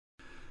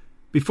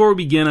Before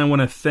we begin, I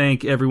want to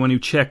thank everyone who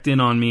checked in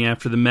on me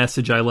after the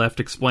message I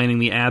left explaining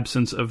the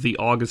absence of the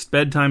August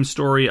bedtime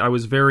story. I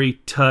was very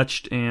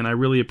touched, and I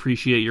really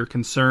appreciate your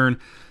concern.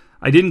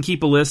 I didn't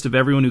keep a list of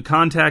everyone who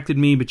contacted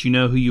me, but you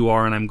know who you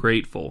are, and I'm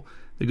grateful.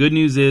 The good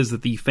news is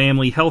that the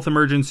family health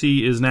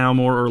emergency is now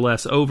more or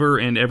less over,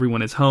 and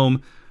everyone is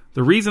home.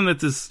 The reason that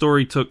this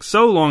story took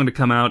so long to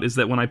come out is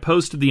that when I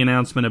posted the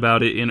announcement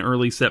about it in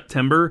early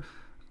September,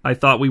 I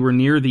thought we were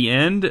near the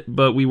end,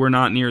 but we were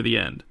not near the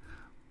end.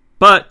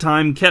 But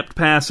time kept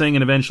passing,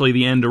 and eventually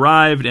the end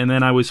arrived, and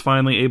then I was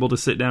finally able to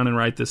sit down and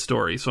write this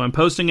story. So I'm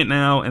posting it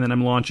now, and then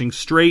I'm launching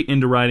straight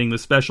into writing the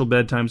special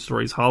Bedtime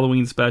Stories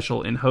Halloween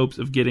special in hopes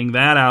of getting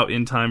that out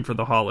in time for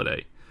the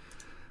holiday.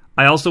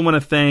 I also want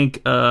to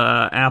thank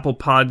Apple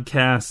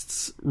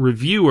Podcasts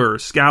reviewer,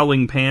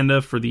 Scowling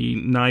Panda, for the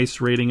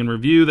nice rating and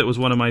review. That was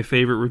one of my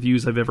favorite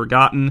reviews I've ever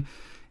gotten.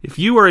 If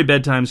you are a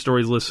Bedtime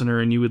Stories listener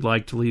and you would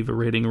like to leave a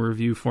rating or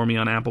review for me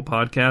on Apple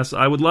Podcasts,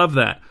 I would love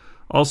that.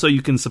 Also,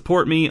 you can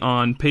support me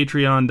on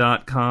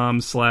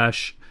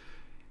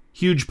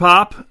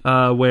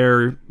patreon.com/hugepop,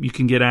 where you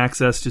can get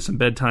access to some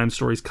Bedtime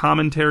Stories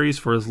commentaries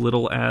for as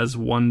little as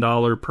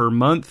 $1 per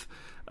month.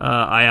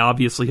 I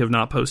obviously have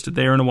not posted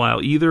there in a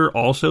while either,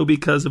 also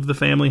because of the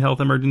family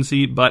health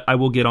emergency, but I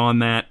will get on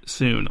that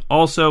soon.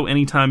 Also,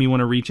 anytime you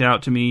want to reach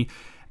out to me,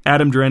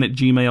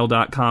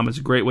 adamdren@gmail.com is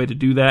a great way to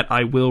do that.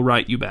 I will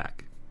write you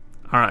back.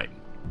 All right.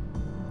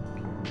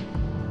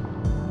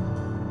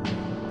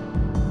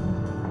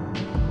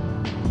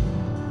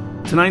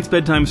 Tonight's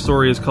bedtime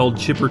story is called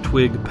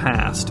Chippertwig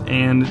Past,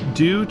 and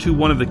due to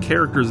one of the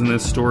characters in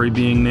this story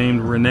being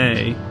named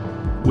Renee,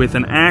 with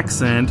an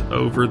accent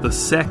over the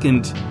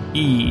second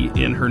E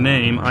in her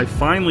name, I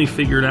finally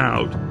figured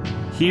out,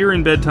 here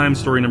in bedtime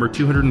story number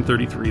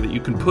 233, that you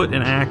can put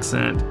an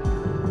accent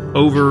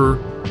over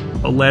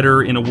a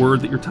letter in a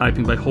word that you're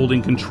typing by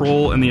holding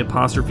Control and the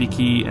apostrophe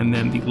key, and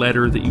then the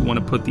letter that you want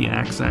to put the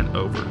accent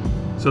over.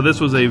 So this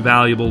was a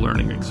valuable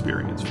learning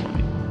experience for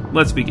me.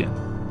 Let's begin.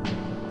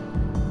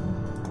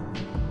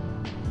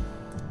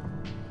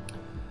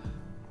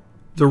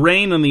 The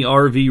rain on the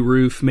RV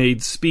roof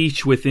made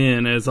speech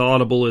within as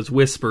audible as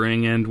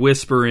whispering, and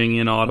whispering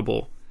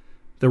inaudible.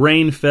 The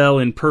rain fell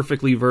in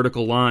perfectly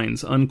vertical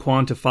lines,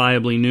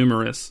 unquantifiably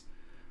numerous.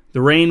 The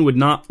rain would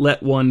not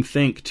let one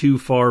think too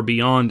far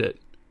beyond it.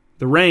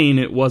 The rain,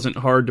 it wasn't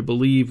hard to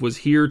believe, was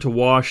here to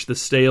wash the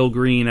stale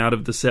green out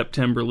of the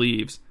September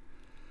leaves.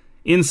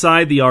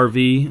 Inside the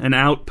RV, an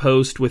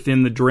outpost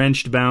within the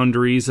drenched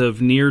boundaries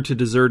of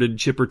near-to-deserted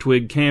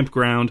Chippertwig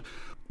campground,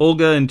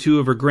 Olga and two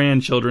of her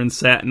grandchildren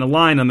sat in a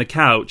line on the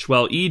couch,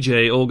 while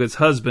EJ, Olga's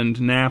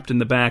husband, napped in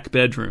the back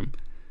bedroom.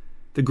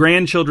 The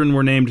grandchildren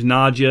were named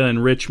Nadia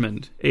and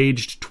Richmond,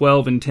 aged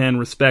 12 and 10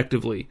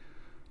 respectively.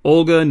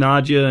 Olga,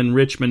 Nadia, and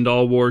Richmond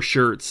all wore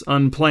shirts,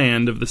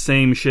 unplanned, of the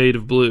same shade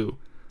of blue.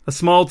 A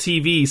small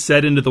TV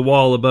set into the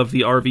wall above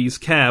the RV's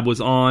cab was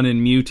on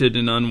and muted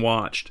and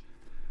unwatched.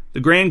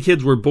 The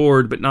grandkids were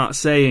bored, but not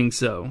saying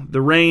so.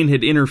 The rain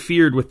had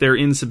interfered with their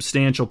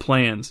insubstantial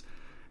plans.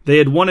 They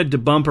had wanted to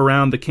bump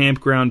around the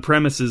campground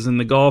premises in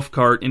the golf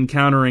cart,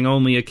 encountering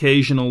only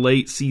occasional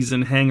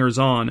late-season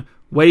hangers-on,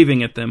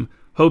 waving at them,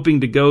 hoping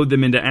to goad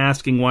them into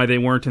asking why they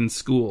weren't in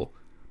school.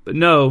 But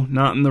no,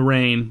 not in the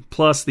rain,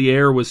 plus the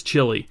air was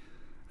chilly.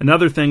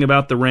 Another thing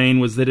about the rain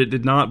was that it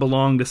did not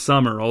belong to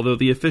summer, although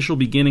the official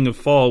beginning of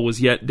fall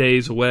was yet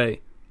days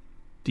away.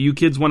 "Do you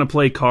kids want to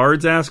play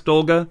cards?" asked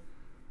Olga.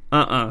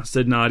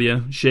 Said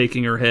Nadia,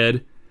 shaking her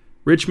head.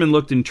 Richmond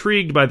looked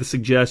intrigued by the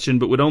suggestion,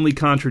 but would only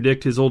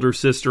contradict his older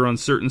sister on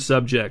certain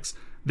subjects,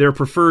 their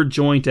preferred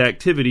joint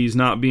activities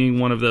not being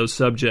one of those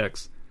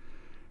subjects.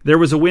 There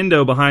was a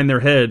window behind their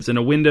heads, and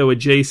a window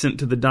adjacent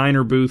to the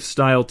diner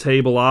booth-style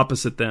table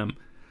opposite them.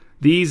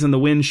 These and the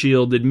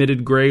windshield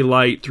admitted gray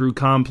light through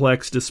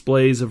complex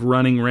displays of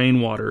running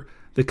rainwater,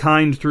 the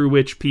kind through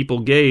which people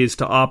gaze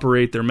to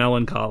operate their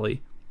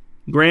melancholy.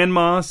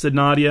 "Grandma," said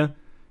Nadia.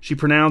 She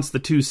pronounced the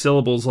two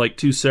syllables like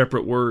two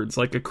separate words,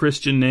 like a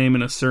Christian name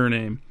and a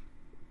surname.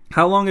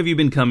 "How long have you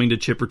been coming to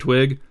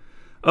Chippertwig?"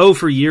 "Oh,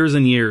 for years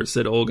and years,"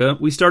 said Olga.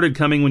 "We started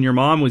coming when your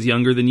mom was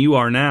younger than you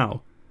are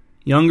now."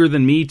 "Younger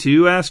than me,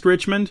 too?" asked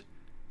Richmond.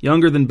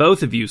 "Younger than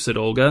both of you," said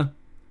Olga.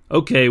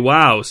 "Okay,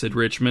 wow," said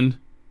Richmond.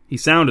 He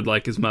sounded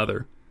like his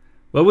mother.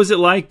 "What was it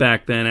like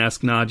back then?"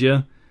 asked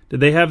Nadia.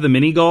 "Did they have the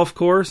mini-golf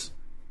course?"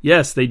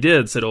 "Yes, they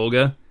did," said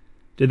Olga.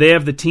 "Did they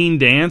have the teen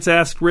dance?"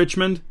 asked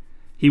Richmond.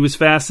 He was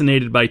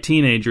fascinated by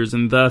teenagers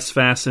and thus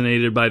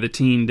fascinated by the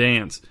teen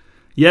dance.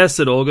 "Yes,"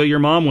 said Olga, "your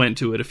mom went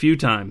to it a few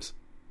times."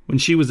 "When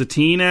she was a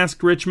teen?"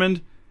 asked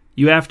Richmond.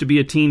 "You have to be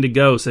a teen to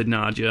go," said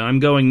Nadia. "I'm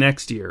going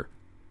next year."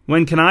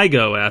 "When can I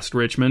go?" asked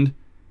Richmond.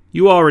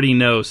 "You already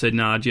know," said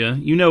Nadia.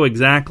 "You know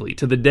exactly,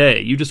 to the day.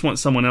 You just want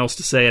someone else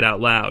to say it out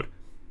loud."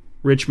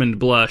 Richmond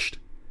blushed.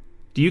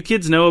 "Do you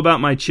kids know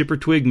about my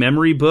Chippertwig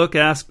memory book?"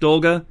 asked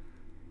Olga.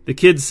 The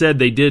kids said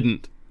they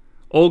didn't.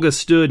 Olga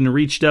stood and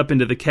reached up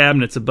into the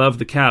cabinets above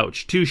the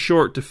couch, too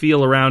short to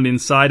feel around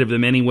inside of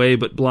them any way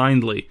but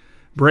blindly,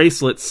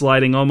 bracelets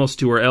sliding almost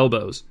to her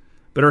elbows.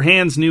 But her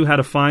hands knew how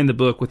to find the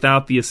book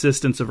without the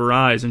assistance of her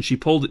eyes, and she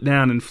pulled it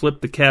down and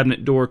flipped the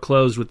cabinet door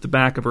closed with the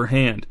back of her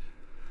hand.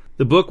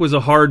 The book was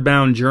a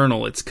hardbound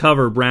journal, its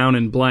cover brown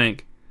and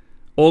blank.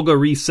 Olga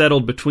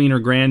resettled between her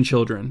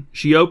grandchildren.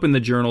 She opened the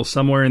journal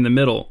somewhere in the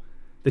middle.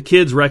 The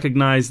kids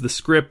recognized the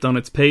script on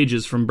its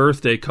pages from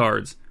birthday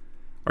cards.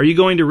 "Are you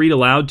going to read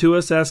aloud to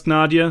us?" asked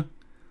Nadia.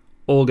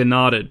 Olga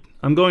nodded.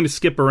 "I'm going to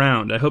skip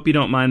around. I hope you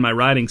don't mind my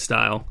writing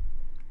style."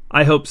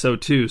 "I hope so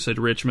too," said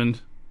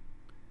Richmond.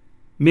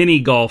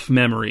 Mini-golf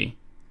memory.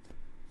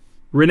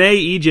 Renee,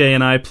 EJ,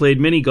 and I played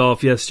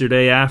mini-golf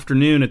yesterday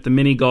afternoon at the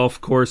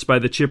mini-golf course by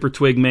the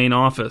Chippertwig main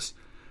office.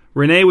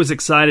 Renee was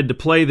excited to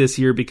play this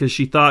year because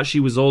she thought she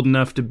was old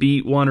enough to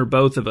beat one or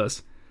both of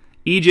us.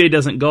 EJ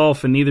doesn't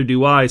golf and neither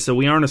do I, so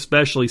we aren't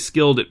especially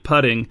skilled at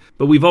putting,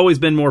 but we've always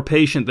been more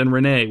patient than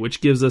Renee,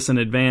 which gives us an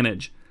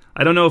advantage.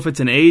 I don't know if it's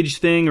an age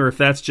thing or if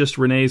that's just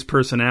Renee's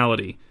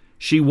personality.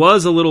 She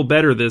was a little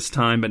better this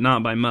time, but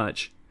not by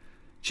much.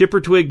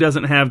 Chippertwig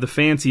doesn't have the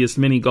fanciest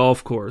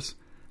mini-golf course.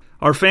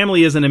 Our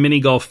family isn't a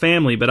mini-golf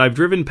family, but I've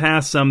driven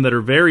past some that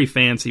are very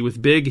fancy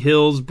with big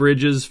hills,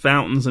 bridges,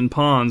 fountains, and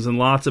ponds, and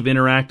lots of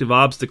interactive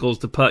obstacles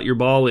to putt your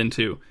ball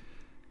into.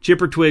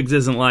 Chippertwig's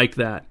isn't like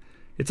that.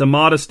 It's a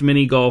modest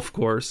mini-golf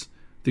course.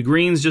 The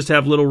greens just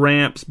have little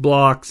ramps,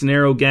 blocks,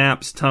 narrow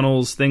gaps,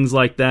 tunnels, things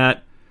like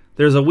that.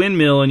 There's a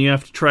windmill and you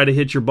have to try to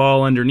hit your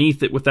ball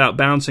underneath it without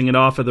bouncing it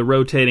off of the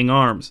rotating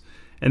arms.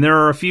 And there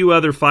are a few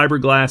other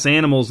fiberglass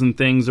animals and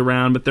things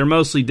around, but they're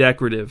mostly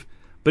decorative.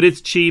 But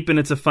it's cheap and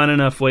it's a fun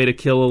enough way to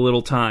kill a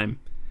little time.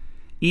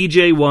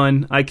 EJ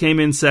won, I came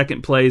in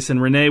second place,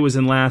 and Renee was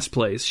in last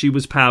place. She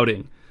was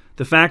pouting.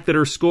 The fact that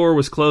her score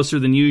was closer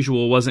than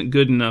usual wasn't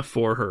good enough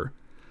for her.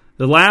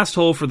 The last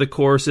hole for the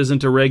course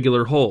isn't a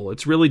regular hole.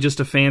 It's really just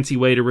a fancy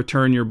way to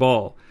return your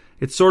ball.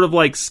 It's sort of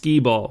like skee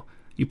ball.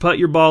 You putt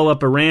your ball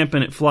up a ramp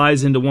and it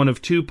flies into one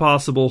of two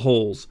possible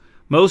holes.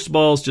 Most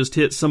balls just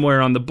hit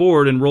somewhere on the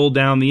board and roll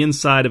down the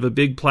inside of a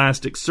big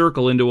plastic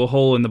circle into a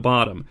hole in the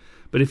bottom.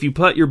 But if you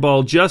putt your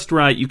ball just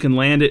right, you can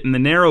land it in the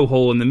narrow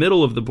hole in the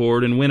middle of the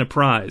board and win a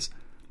prize.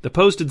 The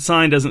posted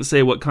sign doesn't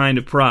say what kind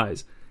of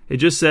prize. It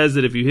just says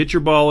that if you hit your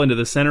ball into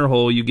the center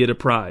hole, you get a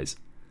prize.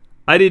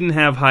 I didn't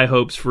have high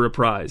hopes for a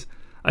prize.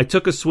 I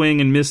took a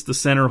swing and missed the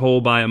center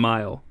hole by a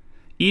mile.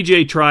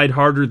 EJ tried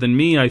harder than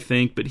me, I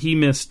think, but he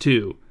missed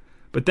too.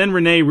 But then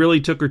Renee really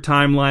took her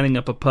time lining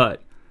up a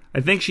putt. I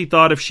think she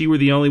thought if she were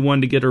the only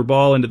one to get her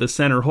ball into the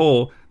center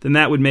hole, then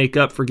that would make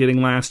up for getting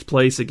last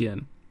place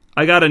again.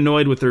 I got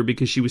annoyed with her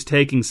because she was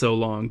taking so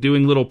long,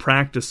 doing little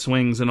practice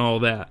swings and all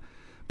that.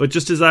 But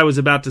just as I was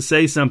about to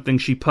say something,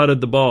 she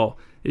putted the ball.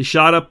 It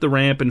shot up the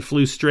ramp and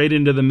flew straight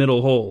into the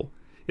middle hole.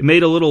 It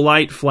made a little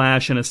light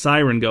flash and a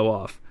siren go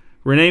off.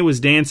 Renee was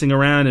dancing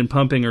around and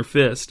pumping her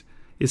fist.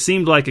 It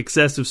seemed like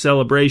excessive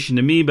celebration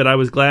to me, but I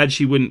was glad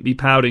she wouldn't be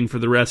pouting for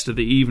the rest of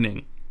the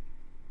evening.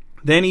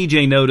 Then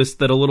EJ noticed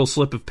that a little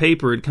slip of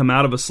paper had come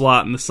out of a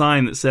slot in the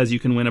sign that says you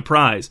can win a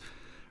prize.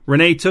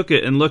 Renee took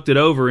it and looked it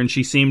over, and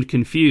she seemed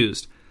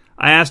confused.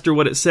 I asked her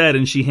what it said,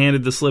 and she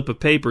handed the slip of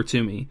paper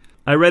to me.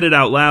 I read it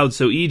out loud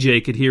so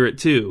EJ could hear it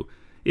too.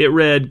 It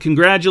read,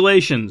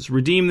 "Congratulations!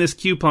 Redeem this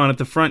coupon at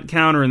the front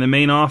counter in the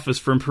main office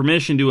for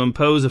permission to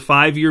impose a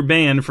 5-year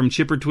ban from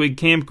Chippertwig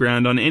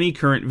Campground on any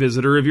current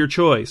visitor of your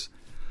choice."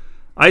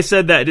 I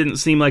said that didn't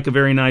seem like a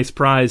very nice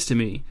prize to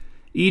me.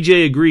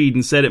 EJ agreed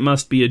and said it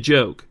must be a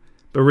joke.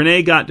 But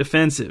Renee got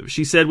defensive.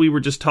 She said we were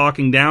just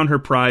talking down her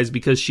prize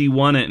because she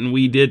won it and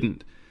we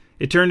didn't.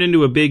 It turned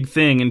into a big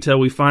thing until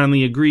we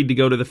finally agreed to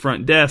go to the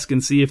front desk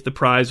and see if the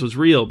prize was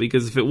real,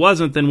 because if it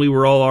wasn't, then we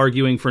were all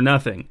arguing for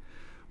nothing.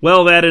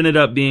 Well, that ended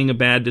up being a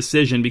bad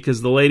decision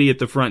because the lady at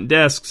the front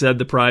desk said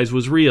the prize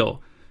was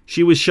real.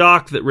 She was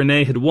shocked that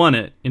Renee had won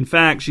it. In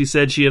fact, she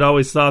said she had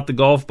always thought the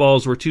golf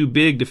balls were too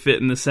big to fit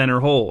in the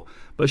center hole,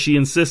 but she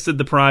insisted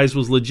the prize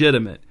was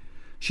legitimate.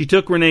 She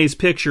took Renee's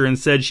picture and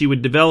said she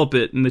would develop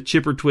it in the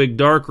Chippertwig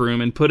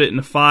darkroom and put it in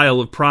a file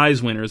of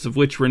prize winners, of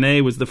which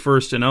Renee was the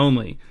first and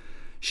only.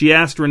 She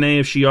asked Renee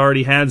if she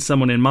already had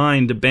someone in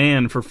mind to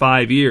ban for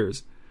 5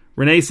 years.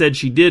 Renee said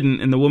she didn't,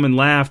 and the woman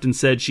laughed and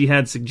said she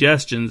had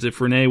suggestions if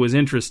Renee was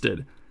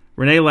interested.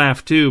 Renee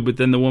laughed too, but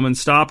then the woman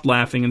stopped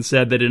laughing and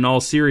said that in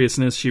all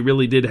seriousness she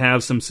really did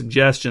have some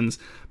suggestions,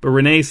 but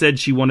Renee said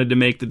she wanted to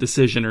make the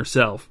decision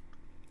herself.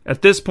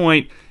 At this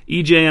point,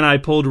 EJ and I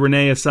pulled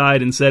Renee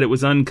aside and said it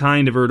was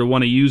unkind of her to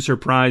want to use her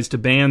prize to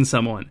ban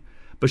someone.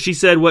 But she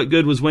said what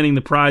good was winning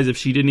the prize if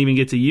she didn't even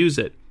get to use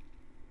it.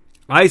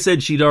 I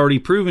said she'd already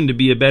proven to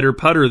be a better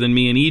putter than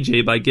me and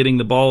EJ by getting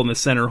the ball in the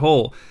center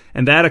hole,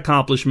 and that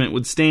accomplishment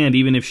would stand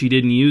even if she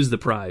didn't use the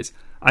prize.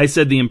 I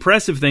said the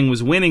impressive thing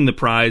was winning the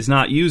prize,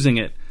 not using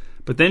it.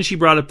 But then she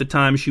brought up the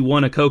time she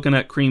won a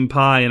coconut cream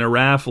pie in a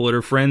raffle at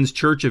her friend's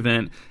church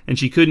event, and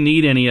she couldn't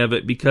eat any of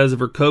it because of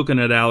her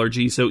coconut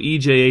allergy, so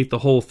EJ ate the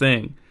whole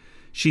thing.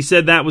 She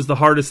said that was the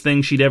hardest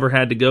thing she'd ever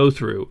had to go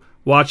through,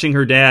 watching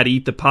her dad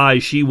eat the pie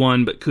she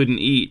won but couldn't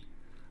eat.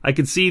 I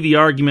could see the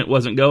argument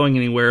wasn't going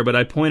anywhere, but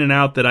I pointed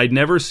out that I'd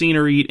never seen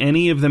her eat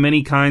any of the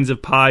many kinds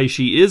of pie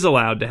she is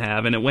allowed to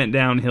have, and it went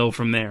downhill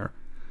from there.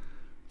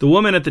 The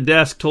woman at the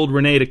desk told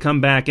Renee to come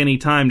back any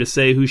time to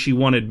say who she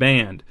wanted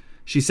banned.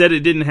 She said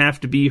it didn't have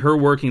to be her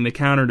working the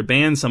counter to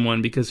ban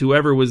someone because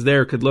whoever was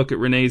there could look at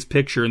Renee's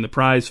picture in the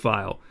prize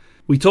file.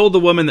 We told the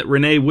woman that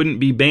Renee wouldn't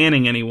be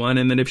banning anyone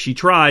and that if she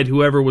tried,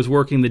 whoever was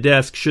working the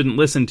desk shouldn't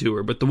listen to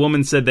her, but the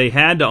woman said they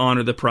had to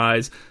honor the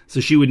prize,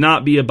 so she would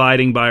not be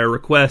abiding by our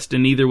request,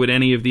 and neither would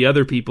any of the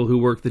other people who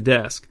worked the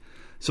desk.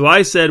 So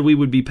I said we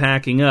would be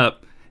packing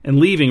up and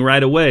leaving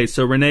right away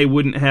so Renee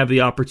wouldn't have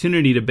the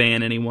opportunity to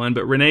ban anyone,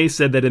 but Renee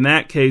said that in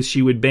that case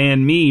she would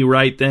ban me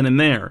right then and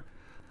there.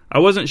 I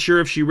wasn't sure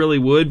if she really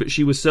would, but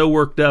she was so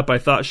worked up I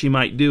thought she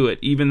might do it,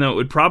 even though it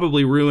would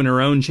probably ruin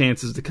her own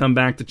chances to come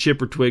back to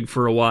Chippertwig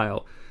for a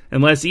while,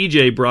 unless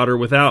EJ brought her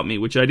without me,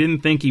 which I didn't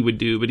think he would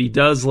do, but he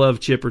does love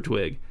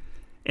Chippertwig.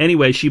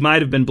 Anyway, she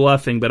might have been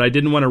bluffing, but I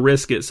didn't want to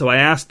risk it, so I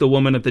asked the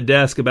woman at the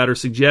desk about her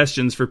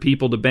suggestions for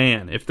people to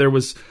ban, if there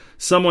was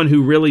someone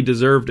who really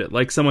deserved it,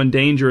 like someone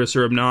dangerous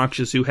or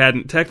obnoxious who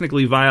hadn't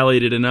technically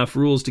violated enough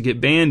rules to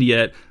get banned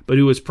yet, but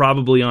who was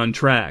probably on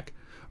track.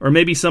 Or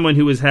maybe someone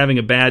who was having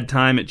a bad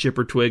time at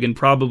Chippertwig and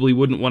probably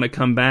wouldn't want to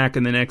come back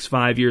in the next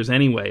 5 years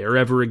anyway, or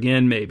ever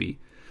again maybe.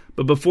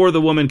 But before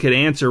the woman could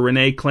answer,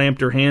 Renee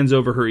clamped her hands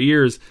over her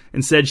ears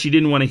and said she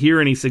didn't want to hear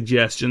any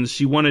suggestions.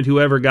 She wanted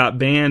whoever got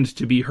banned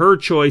to be her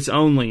choice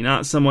only,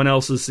 not someone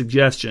else's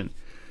suggestion.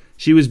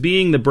 She was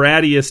being the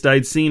brattiest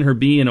I'd seen her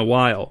be in a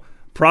while.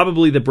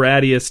 Probably the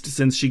brattiest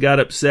since she got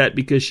upset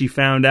because she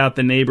found out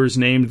the neighbors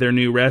named their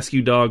new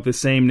rescue dog the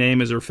same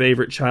name as her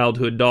favorite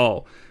childhood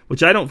doll,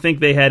 which I don't think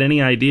they had any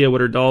idea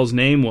what her doll's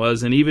name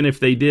was, and even if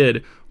they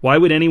did, why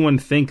would anyone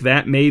think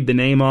that made the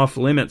name off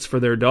limits for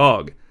their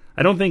dog?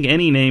 I don't think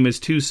any name is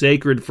too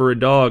sacred for a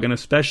dog, and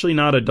especially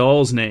not a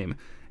doll's name.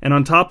 And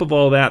on top of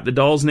all that, the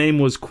doll's name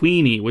was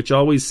Queenie, which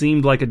always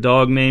seemed like a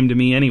dog name to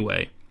me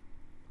anyway.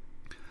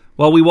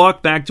 While we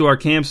walked back to our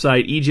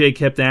campsite, EJ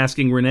kept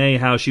asking Renee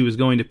how she was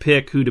going to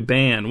pick who to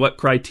ban, what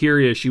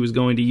criteria she was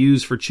going to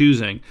use for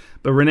choosing,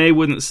 but Renee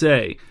wouldn't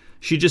say.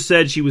 She just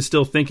said she was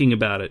still thinking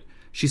about it.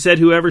 She said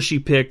whoever she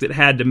picked, it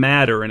had to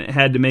matter, and it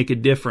had to make a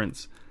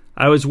difference.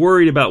 I was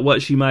worried about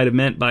what she might have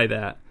meant by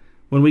that.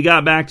 When we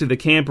got back to the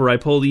camper, I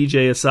pulled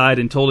EJ aside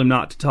and told him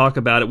not to talk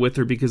about it with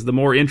her because the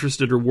more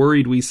interested or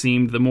worried we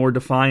seemed, the more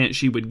defiant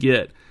she would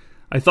get.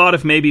 I thought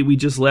if maybe we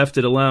just left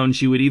it alone,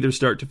 she would either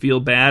start to feel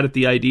bad at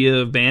the idea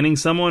of banning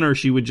someone or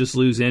she would just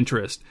lose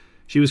interest.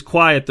 She was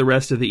quiet the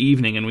rest of the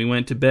evening and we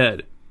went to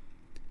bed.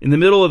 In the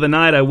middle of the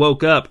night, I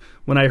woke up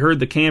when I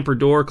heard the camper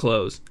door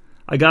close.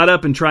 I got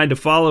up and tried to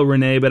follow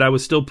Renee, but I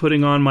was still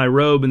putting on my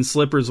robe and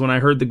slippers when I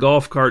heard the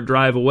golf cart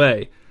drive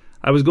away.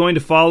 I was going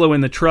to follow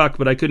in the truck,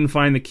 but I couldn't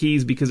find the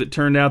keys because it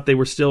turned out they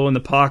were still in the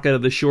pocket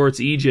of the shorts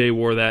EJ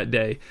wore that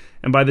day.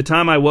 And by the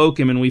time I woke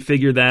him and we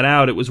figured that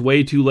out, it was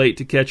way too late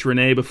to catch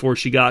Renee before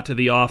she got to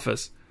the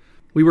office.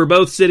 We were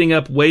both sitting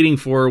up waiting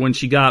for her when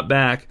she got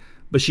back,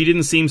 but she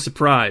didn't seem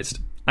surprised.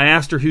 I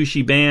asked her who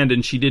she banned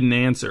and she didn't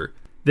answer.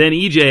 Then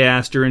EJ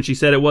asked her and she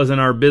said it wasn't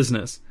our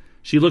business.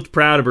 She looked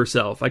proud of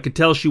herself. I could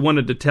tell she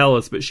wanted to tell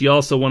us, but she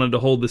also wanted to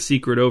hold the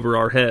secret over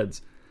our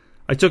heads.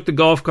 I took the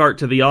golf cart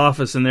to the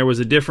office and there was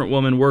a different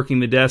woman working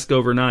the desk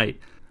overnight.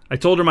 I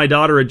told her my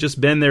daughter had just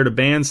been there to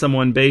ban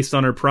someone based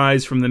on her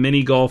prize from the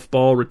mini golf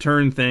ball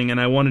return thing and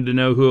I wanted to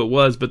know who it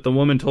was, but the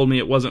woman told me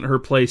it wasn't her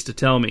place to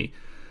tell me.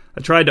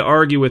 I tried to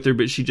argue with her,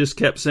 but she just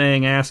kept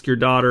saying, ask your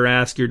daughter,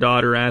 ask your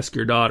daughter, ask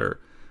your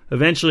daughter.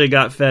 Eventually I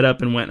got fed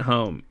up and went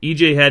home.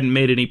 EJ hadn't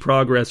made any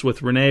progress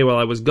with Renee while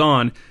I was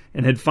gone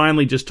and had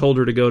finally just told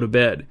her to go to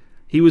bed.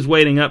 He was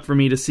waiting up for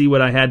me to see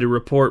what I had to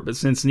report, but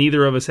since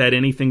neither of us had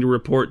anything to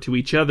report to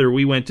each other,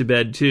 we went to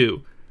bed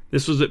too.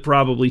 This was at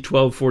probably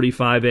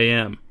 12:45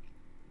 a.m.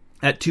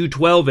 At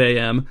 2:12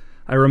 a.m.,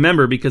 I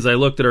remember because I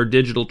looked at our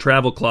digital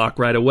travel clock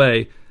right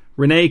away,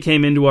 Renee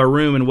came into our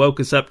room and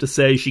woke us up to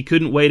say she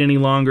couldn't wait any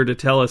longer to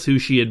tell us who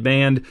she had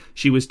banned.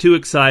 She was too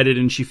excited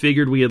and she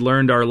figured we had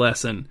learned our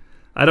lesson.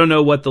 I don't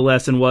know what the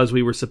lesson was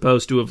we were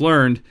supposed to have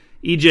learned.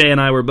 EJ and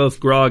I were both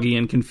groggy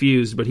and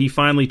confused, but he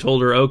finally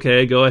told her,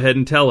 okay, go ahead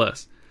and tell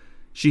us.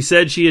 She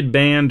said she had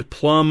banned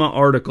plum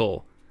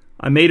article.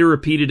 I made her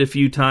repeat it a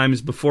few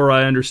times before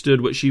I understood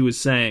what she was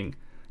saying.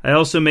 I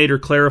also made her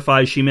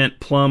clarify she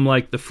meant plum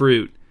like the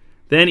fruit.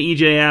 Then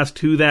EJ asked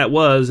who that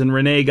was, and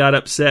Renee got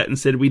upset and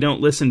said we don't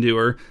listen to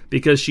her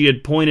because she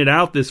had pointed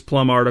out this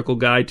plum article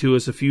guy to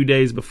us a few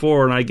days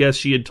before, and I guess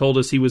she had told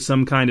us he was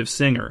some kind of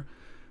singer.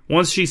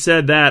 Once she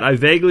said that, I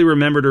vaguely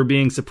remembered her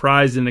being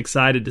surprised and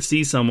excited to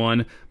see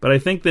someone, but I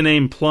think the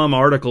name Plum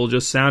Article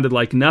just sounded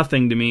like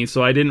nothing to me,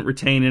 so I didn't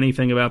retain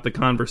anything about the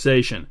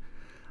conversation.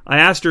 I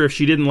asked her if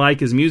she didn't like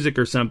his music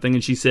or something,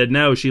 and she said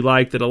no, she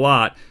liked it a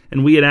lot,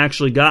 and we had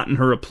actually gotten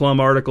her a Plum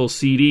Article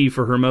CD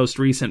for her most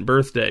recent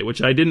birthday, which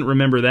I didn't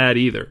remember that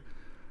either.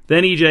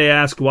 Then EJ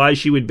asked why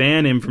she would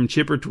ban him from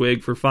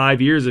Chippertwig for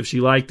 5 years if she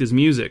liked his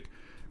music.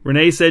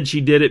 Renee said she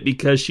did it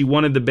because she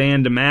wanted the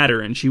ban to matter,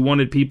 and she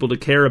wanted people to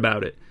care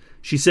about it.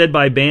 She said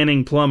by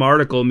banning Plum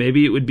Article,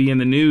 maybe it would be in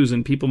the news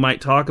and people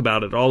might talk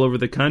about it all over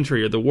the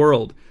country or the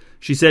world.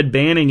 She said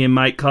banning him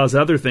might cause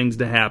other things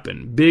to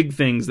happen, big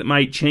things that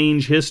might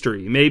change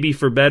history, maybe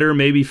for better,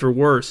 maybe for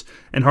worse,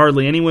 and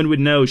hardly anyone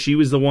would know she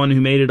was the one who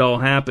made it all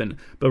happen,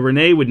 but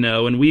Renee would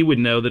know, and we would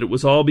know that it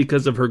was all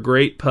because of her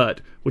great putt,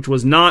 which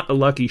was not a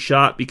lucky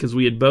shot because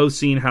we had both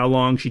seen how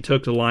long she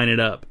took to line it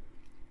up.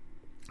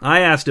 I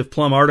asked if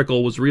Plum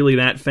Article was really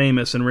that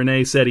famous, and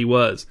Renee said he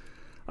was.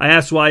 I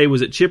asked why he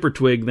was at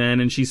Chippertwig then,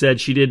 and she said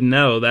she didn't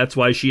know. That's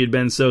why she had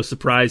been so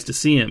surprised to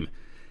see him.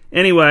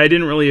 Anyway, I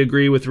didn't really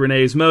agree with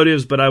Renee's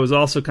motives, but I was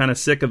also kind of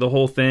sick of the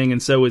whole thing,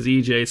 and so was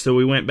EJ, so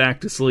we went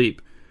back to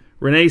sleep.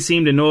 Renee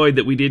seemed annoyed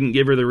that we didn't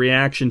give her the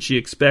reaction she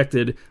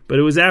expected, but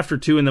it was after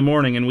 2 in the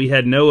morning, and we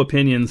had no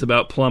opinions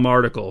about Plum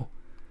Article.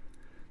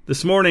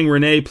 This morning,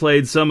 Renee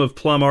played some of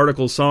Plum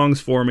Article's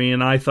songs for me,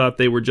 and I thought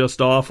they were just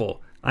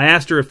awful. I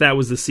asked her if that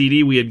was the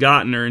CD we had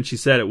gotten her, and she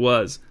said it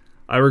was.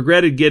 I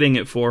regretted getting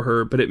it for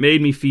her, but it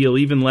made me feel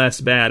even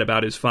less bad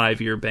about his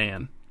 5-year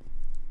ban.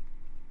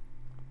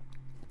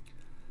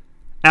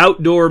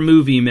 Outdoor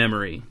movie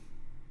memory.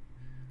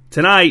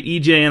 Tonight,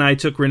 EJ and I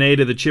took Renee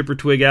to the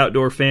Chippertwig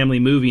Outdoor Family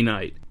Movie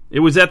Night. It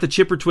was at the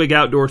Chippertwig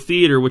Outdoor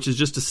Theater, which is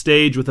just a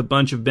stage with a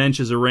bunch of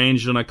benches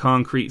arranged on a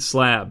concrete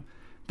slab.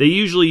 They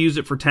usually use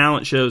it for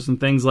talent shows and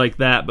things like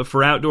that, but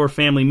for Outdoor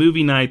Family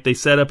Movie Night, they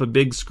set up a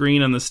big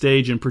screen on the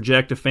stage and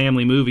project a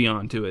family movie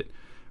onto it.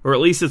 Or at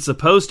least it's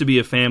supposed to be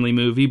a family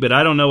movie, but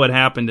I don't know what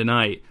happened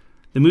tonight.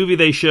 The movie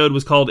they showed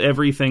was called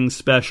Everything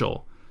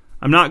Special.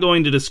 I'm not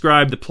going to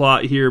describe the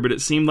plot here, but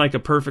it seemed like a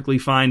perfectly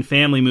fine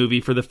family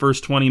movie for the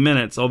first 20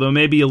 minutes, although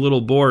maybe a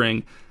little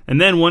boring, and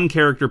then one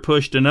character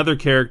pushed another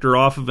character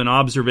off of an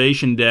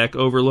observation deck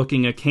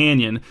overlooking a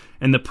canyon,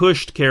 and the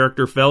pushed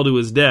character fell to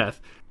his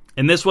death.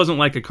 And this wasn't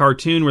like a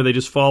cartoon where they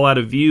just fall out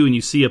of view and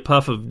you see a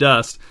puff of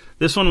dust.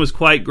 This one was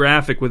quite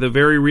graphic, with a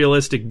very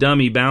realistic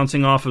dummy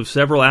bouncing off of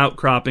several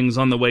outcroppings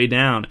on the way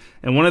down,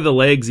 and one of the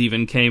legs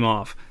even came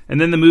off.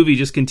 And then the movie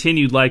just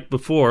continued like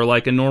before,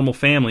 like a normal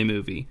family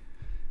movie.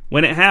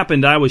 When it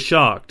happened, I was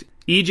shocked.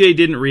 EJ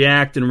didn't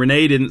react and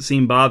Renee didn't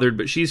seem bothered,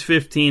 but she's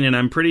 15 and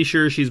I'm pretty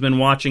sure she's been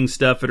watching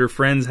stuff at her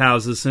friends'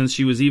 houses since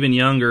she was even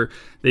younger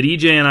that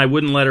EJ and I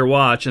wouldn't let her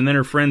watch, and then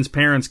her friends'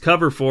 parents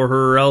cover for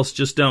her or else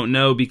just don't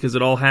know because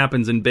it all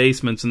happens in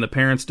basements and the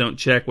parents don't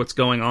check what's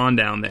going on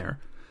down there.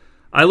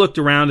 I looked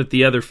around at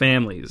the other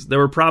families. There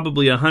were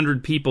probably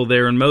 100 people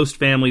there, and most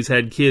families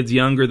had kids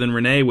younger than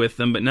Renee with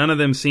them, but none of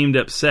them seemed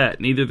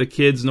upset, neither the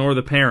kids nor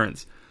the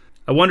parents.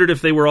 I wondered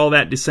if they were all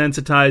that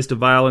desensitized to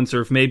violence,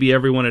 or if maybe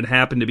everyone had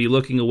happened to be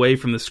looking away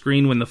from the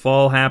screen when the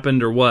fall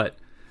happened, or what.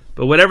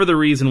 But whatever the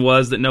reason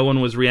was that no one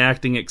was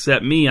reacting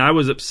except me, I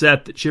was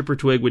upset that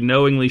Chippertwig would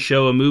knowingly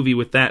show a movie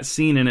with that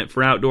scene in it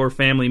for Outdoor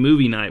Family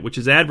Movie Night, which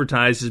is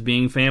advertised as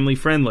being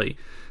family-friendly.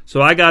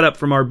 So I got up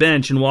from our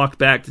bench and walked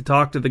back to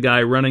talk to the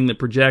guy running the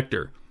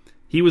projector.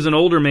 He was an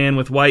older man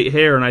with white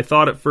hair, and I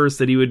thought at first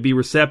that he would be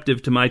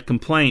receptive to my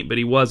complaint, but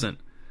he wasn't.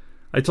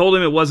 I told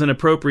him it wasn't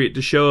appropriate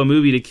to show a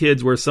movie to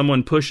kids where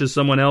someone pushes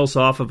someone else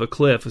off of a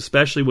cliff,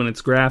 especially when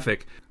it's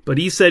graphic, but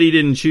he said he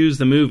didn't choose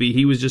the movie,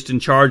 he was just in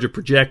charge of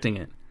projecting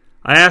it.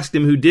 I asked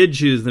him who did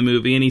choose the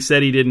movie, and he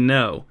said he didn't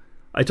know.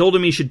 I told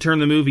him he should turn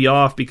the movie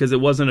off because it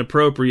wasn't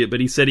appropriate,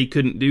 but he said he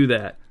couldn't do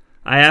that.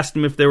 I asked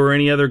him if there were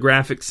any other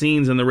graphic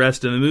scenes in the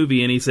rest of the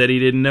movie, and he said he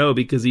didn't know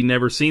because he'd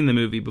never seen the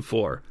movie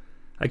before.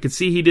 I could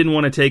see he didn't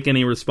want to take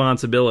any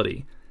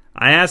responsibility.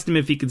 I asked him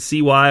if he could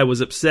see why I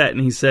was upset,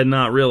 and he said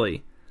not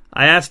really.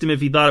 I asked him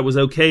if he thought it was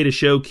okay to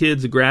show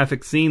kids a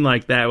graphic scene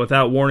like that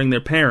without warning their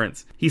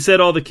parents. He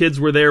said all the kids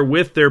were there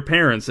with their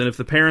parents, and if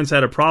the parents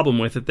had a problem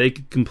with it, they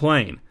could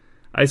complain.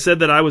 I said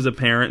that I was a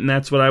parent, and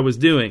that's what I was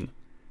doing.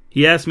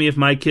 He asked me if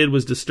my kid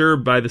was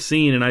disturbed by the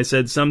scene, and I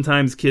said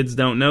sometimes kids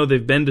don't know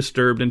they've been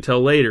disturbed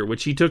until later,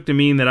 which he took to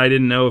mean that I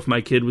didn't know if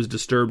my kid was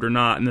disturbed or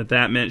not, and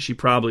that meant she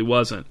probably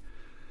wasn't.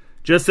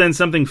 Just then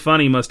something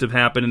funny must have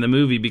happened in the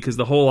movie because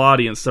the whole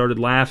audience started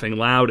laughing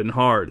loud and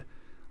hard.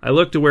 I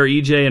looked to where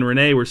EJ and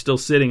Renee were still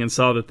sitting and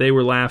saw that they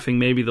were laughing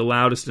maybe the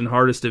loudest and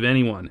hardest of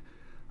anyone.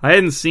 I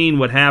hadn't seen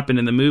what happened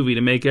in the movie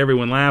to make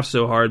everyone laugh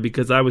so hard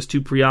because I was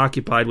too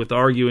preoccupied with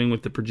arguing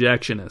with the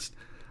projectionist.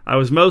 I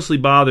was mostly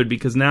bothered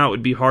because now it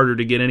would be harder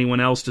to get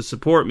anyone else to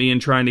support me in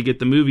trying to get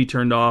the movie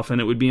turned off,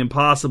 and it would be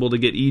impossible to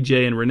get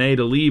EJ and Renee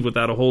to leave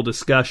without a whole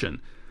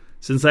discussion.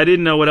 Since I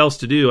didn't know what else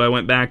to do, I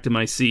went back to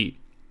my seat.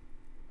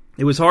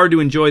 It was hard to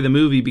enjoy the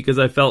movie because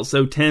I felt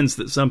so tense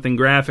that something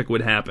graphic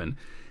would happen.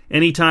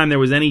 Anytime there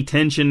was any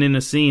tension in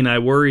a scene, I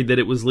worried that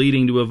it was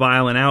leading to a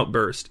violent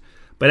outburst.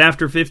 But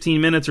after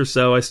 15 minutes or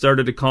so, I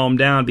started to calm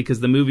down because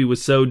the movie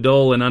was so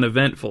dull and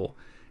uneventful.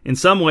 In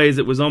some ways,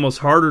 it was almost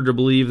harder to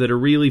believe that a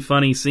really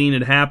funny scene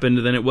had happened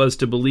than it was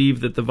to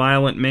believe that the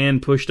violent man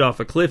pushed off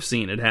a cliff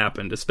scene had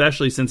happened,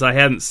 especially since I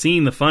hadn't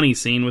seen the funny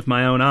scene with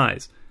my own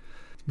eyes.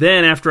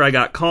 Then, after I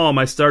got calm,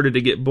 I started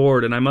to get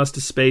bored, and I must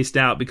have spaced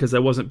out because I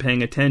wasn't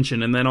paying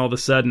attention, and then all of a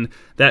sudden,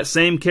 that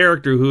same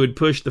character who had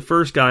pushed the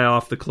first guy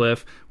off the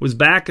cliff was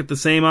back at the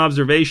same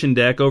observation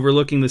deck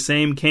overlooking the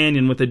same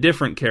canyon with a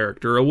different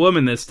character, a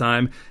woman this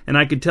time, and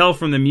I could tell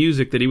from the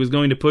music that he was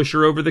going to push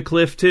her over the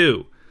cliff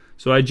too.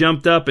 So I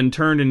jumped up and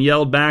turned and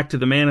yelled back to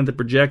the man at the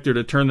projector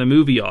to turn the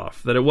movie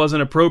off, that it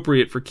wasn't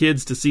appropriate for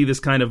kids to see this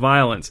kind of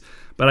violence,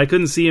 but I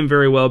couldn't see him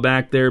very well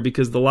back there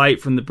because the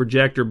light from the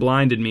projector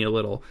blinded me a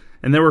little,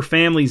 and there were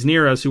families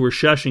near us who were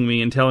shushing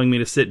me and telling me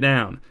to sit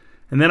down.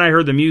 And then I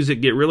heard the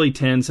music get really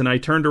tense, and I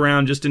turned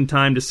around just in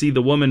time to see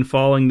the woman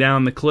falling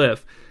down the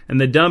cliff, and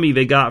the dummy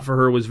they got for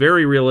her was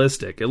very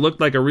realistic. It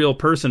looked like a real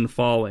person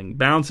falling,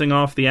 bouncing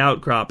off the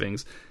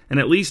outcroppings, and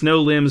at least no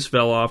limbs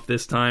fell off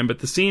this time, but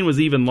the scene was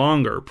even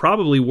longer,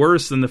 probably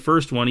worse than the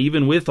first one,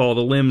 even with all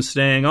the limbs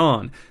staying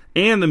on.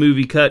 And the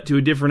movie cut to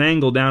a different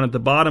angle down at the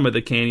bottom of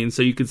the canyon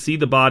so you could see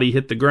the body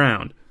hit the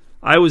ground.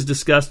 I was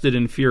disgusted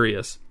and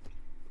furious.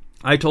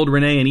 I told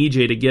Renee and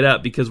EJ to get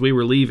up because we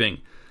were leaving.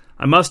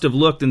 I must have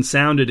looked and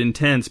sounded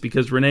intense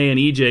because Renee and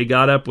EJ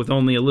got up with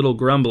only a little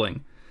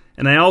grumbling.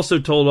 And I also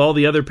told all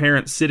the other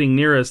parents sitting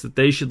near us that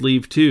they should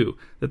leave too,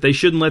 that they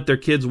shouldn't let their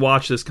kids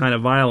watch this kind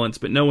of violence,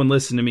 but no one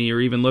listened to me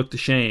or even looked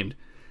ashamed.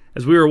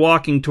 As we were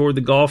walking toward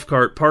the golf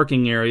cart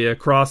parking area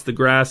across the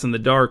grass in the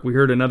dark, we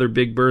heard another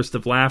big burst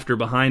of laughter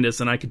behind us,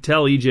 and I could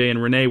tell EJ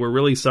and Renee were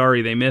really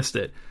sorry they missed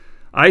it.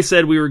 I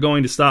said we were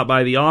going to stop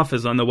by the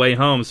office on the way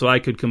home so I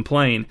could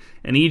complain,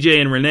 and EJ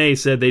and Renee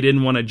said they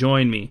didn't want to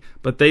join me,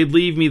 but they'd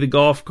leave me the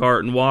golf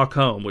cart and walk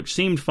home, which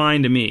seemed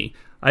fine to me.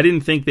 I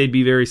didn't think they'd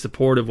be very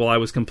supportive while I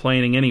was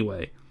complaining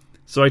anyway.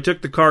 So I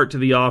took the cart to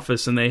the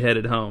office and they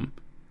headed home.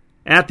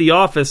 At the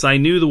office, I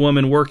knew the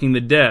woman working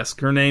the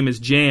desk. Her name is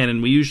Jan,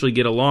 and we usually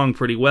get along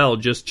pretty well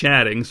just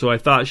chatting, so I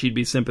thought she'd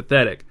be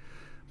sympathetic.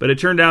 But it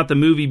turned out the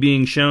movie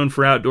being shown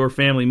for Outdoor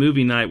Family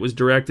Movie Night was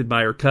directed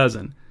by her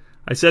cousin.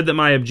 I said that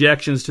my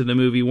objections to the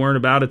movie weren't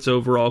about its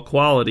overall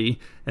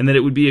quality, and that it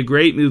would be a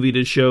great movie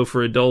to show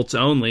for adults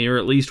only, or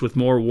at least with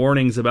more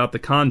warnings about the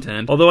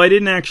content, although I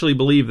didn't actually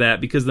believe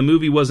that because the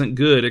movie wasn't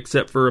good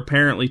except for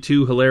apparently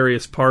 2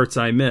 hilarious parts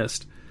I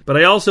missed. But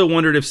I also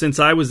wondered if, since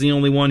I was the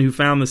only one who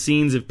found the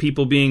scenes of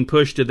people being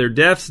pushed to their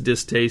deaths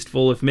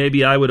distasteful, if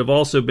maybe I would have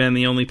also been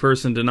the only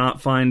person to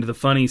not find the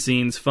funny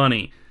scenes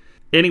funny.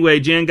 Anyway,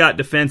 Jan got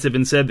defensive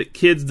and said that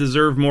kids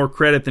deserve more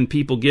credit than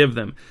people give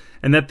them,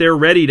 and that they're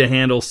ready to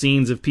handle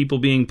scenes of people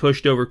being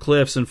pushed over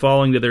cliffs and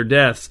falling to their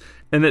deaths,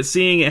 and that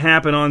seeing it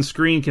happen on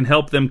screen can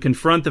help them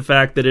confront the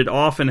fact that it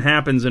often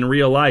happens in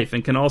real life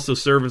and can also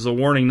serve as a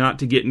warning not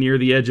to get near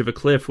the edge of a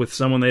cliff with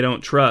someone they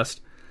don't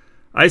trust.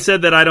 I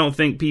said that I don't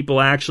think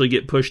people actually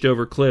get pushed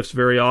over cliffs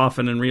very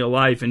often in real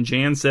life, and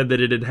Jan said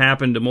that it had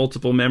happened to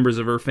multiple members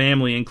of her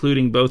family,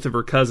 including both of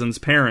her cousin's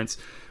parents,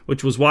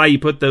 which was why he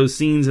put those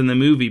scenes in the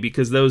movie,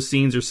 because those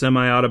scenes are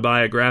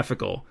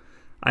semi-autobiographical.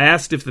 I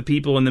asked if the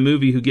people in the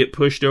movie who get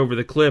pushed over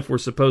the cliff were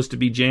supposed to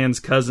be Jan's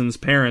cousin's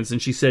parents,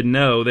 and she said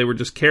no, they were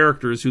just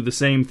characters who the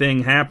same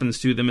thing happens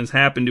to them as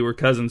happened to her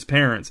cousin's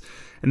parents,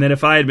 and that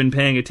if I had been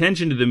paying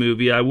attention to the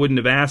movie, I wouldn't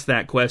have asked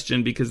that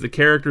question because the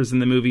characters in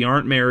the movie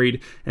aren't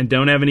married and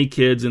don't have any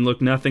kids and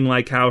look nothing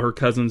like how her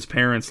cousin's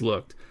parents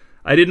looked.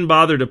 I didn't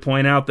bother to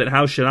point out that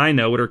how should I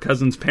know what her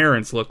cousin's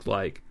parents looked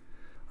like.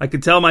 I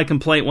could tell my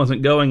complaint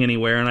wasn't going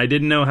anywhere, and I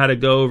didn't know how to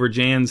go over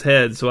Jan's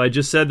head, so I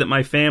just said that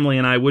my family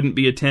and I wouldn't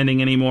be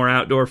attending any more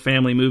outdoor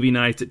family movie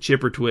nights at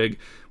Chippertwig,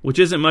 which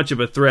isn't much of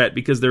a threat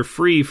because they're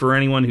free for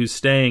anyone who's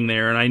staying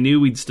there, and I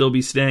knew we'd still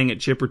be staying at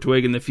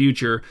Chippertwig in the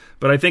future,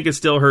 but I think it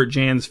still hurt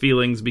Jan's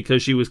feelings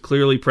because she was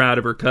clearly proud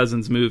of her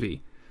cousin's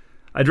movie.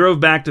 I drove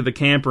back to the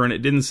camper, and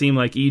it didn't seem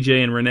like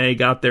EJ and Renee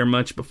got there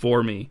much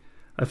before me.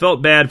 I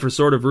felt bad for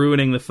sort of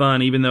ruining the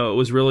fun, even though it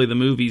was really the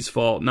movie's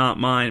fault, not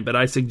mine, but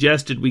I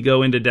suggested we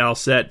go into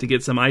Dalsett to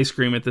get some ice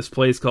cream at this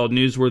place called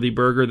Newsworthy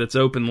Burger that's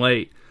open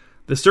late.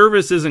 The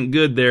service isn't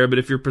good there, but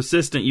if you're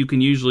persistent, you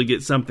can usually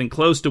get something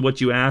close to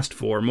what you asked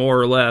for, more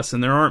or less,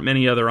 and there aren't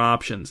many other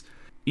options.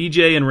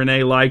 EJ and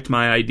Renee liked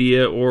my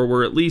idea, or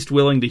were at least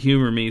willing to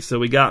humor me, so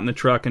we got in the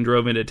truck and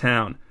drove into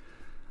town.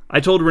 I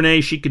told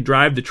Renee she could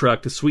drive the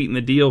truck to sweeten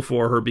the deal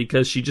for her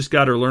because she just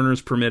got her learner's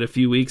permit a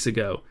few weeks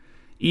ago.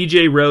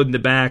 EJ rode in the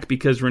back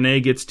because Renee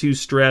gets too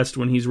stressed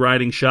when he's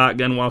riding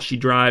shotgun while she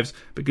drives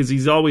because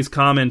he's always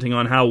commenting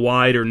on how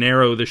wide or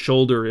narrow the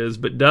shoulder is,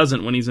 but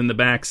doesn't when he's in the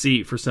back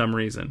seat for some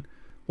reason.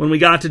 When we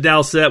got to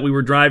Dalsett, we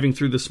were driving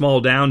through the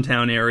small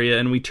downtown area,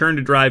 and we turned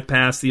to drive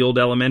past the old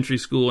elementary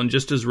school, and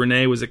just as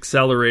Renee was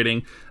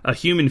accelerating, a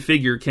human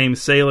figure came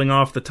sailing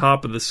off the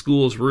top of the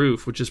school's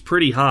roof, which is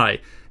pretty high,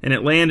 and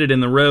it landed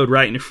in the road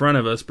right in front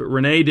of us, but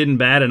Renee didn't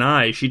bat an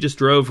eye. She just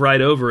drove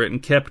right over it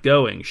and kept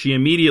going. She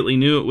immediately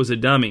knew it was a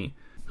dummy.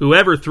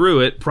 Whoever threw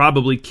it,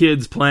 probably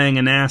kids playing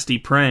a nasty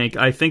prank,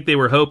 I think they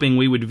were hoping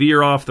we would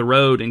veer off the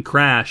road and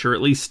crash, or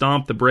at least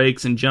stomp the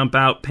brakes and jump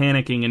out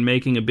panicking and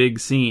making a big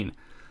scene.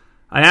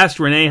 I asked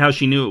Renee how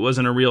she knew it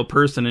wasn't a real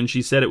person, and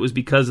she said it was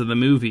because of the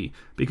movie,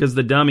 because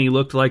the dummy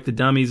looked like the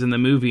dummies in the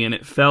movie and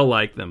it fell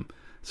like them.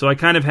 So I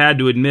kind of had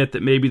to admit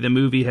that maybe the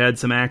movie had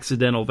some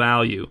accidental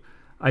value.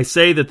 I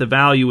say that the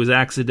value was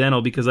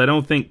accidental because I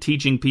don't think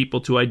teaching people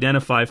to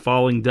identify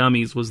falling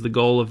dummies was the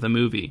goal of the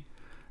movie.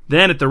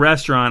 Then at the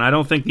restaurant, I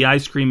don't think the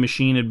ice cream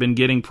machine had been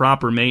getting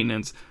proper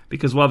maintenance,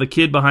 because while the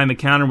kid behind the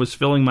counter was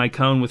filling my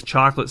cone with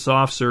chocolate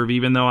soft serve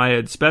even though I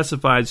had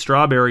specified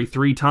strawberry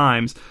 3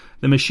 times,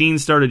 The machine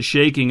started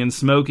shaking and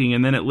smoking,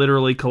 and then it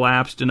literally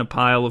collapsed in a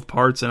pile of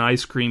parts, and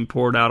ice cream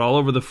poured out all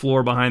over the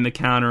floor behind the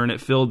counter, and it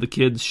filled the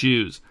kids'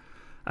 shoes.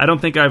 I don't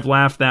think I've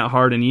laughed that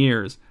hard in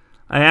years.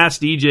 I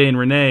asked EJ and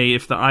Renee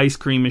if the ice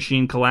cream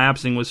machine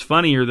collapsing was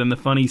funnier than the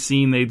funny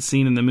scene they'd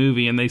seen in the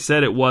movie, and they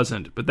said it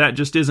wasn't, but that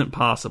just isn't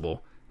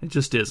possible. It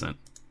just isn't.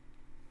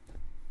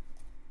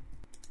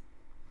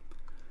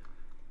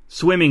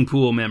 Swimming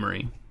pool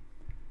memory.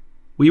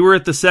 We were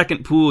at the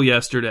second pool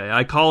yesterday.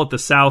 I call it the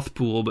South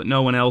Pool, but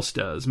no one else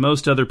does.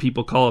 Most other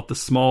people call it the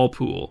small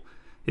pool.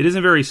 It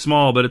isn't very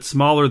small, but it's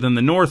smaller than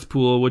the North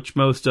Pool, which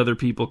most other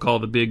people call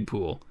the big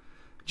pool.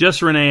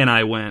 Just Renee and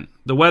I went.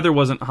 The weather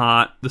wasn't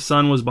hot. The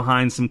sun was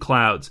behind some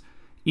clouds.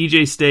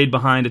 EJ stayed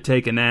behind to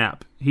take a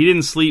nap. He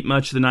didn't sleep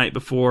much the night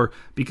before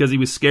because he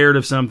was scared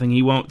of something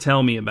he won't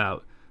tell me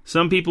about.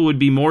 Some people would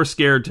be more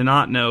scared to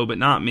not know, but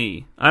not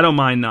me. I don't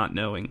mind not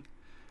knowing.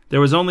 There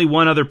was only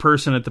one other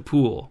person at the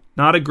pool.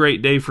 Not a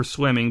great day for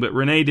swimming, but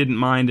Renee didn't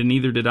mind and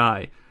neither did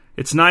I.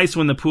 It's nice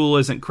when the pool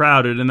isn't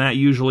crowded, and that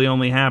usually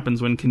only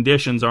happens when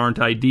conditions aren't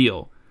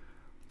ideal.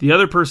 The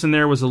other person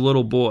there was a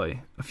little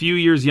boy. A few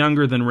years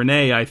younger than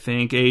Renee, I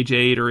think, age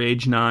 8 or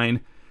age 9.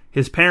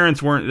 His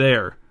parents weren't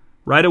there.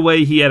 Right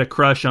away he had a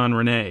crush on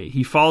Renee.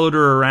 He followed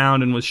her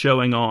around and was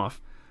showing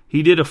off.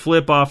 He did a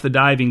flip off the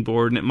diving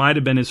board, and it might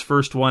have been his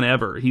first one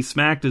ever. He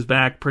smacked his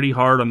back pretty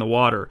hard on the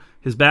water.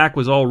 His back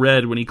was all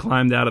red when he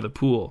climbed out of the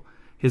pool.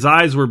 His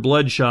eyes were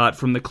bloodshot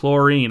from the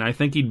chlorine. I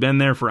think he'd been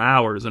there for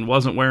hours and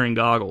wasn't wearing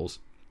goggles.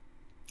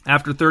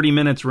 After 30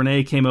 minutes,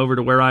 Renee came over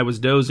to where I was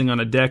dozing on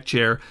a deck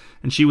chair,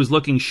 and she was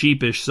looking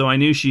sheepish, so I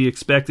knew she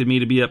expected me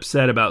to be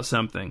upset about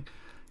something.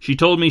 She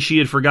told me she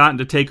had forgotten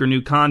to take her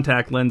new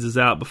contact lenses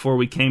out before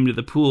we came to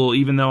the pool,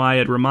 even though I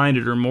had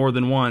reminded her more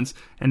than once,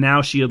 and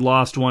now she had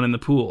lost one in the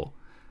pool.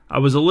 I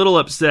was a little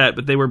upset,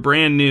 but they were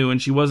brand new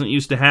and she wasn't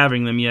used to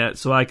having them yet,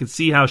 so I could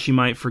see how she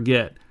might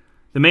forget.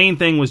 The main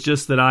thing was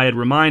just that I had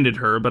reminded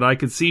her, but I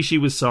could see she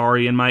was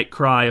sorry and might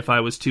cry if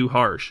I was too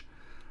harsh.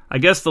 I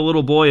guess the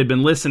little boy had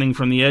been listening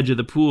from the edge of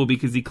the pool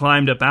because he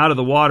climbed up out of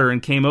the water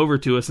and came over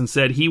to us and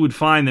said he would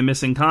find the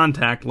missing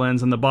contact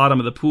lens on the bottom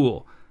of the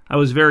pool. I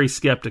was very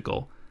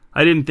skeptical.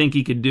 I didn't think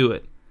he could do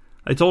it.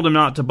 I told him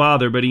not to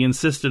bother, but he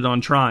insisted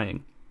on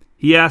trying.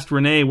 He asked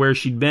Renee where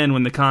she'd been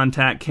when the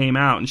contact came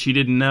out, and she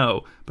didn't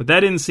know, but that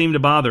didn't seem to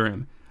bother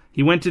him.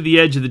 He went to the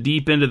edge of the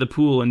deep end of the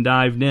pool and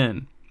dived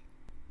in.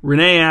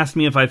 Renee asked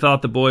me if I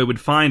thought the boy would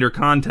find her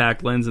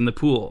contact lens in the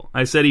pool.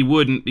 I said he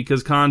wouldn't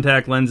because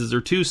contact lenses are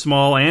too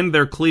small and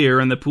they're clear,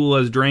 and the pool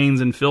has drains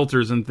and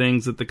filters and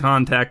things that the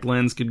contact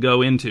lens could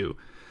go into.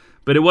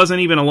 But it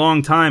wasn't even a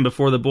long time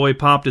before the boy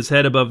popped his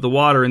head above the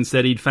water and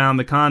said he'd found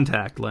the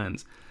contact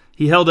lens.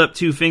 He held up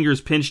 2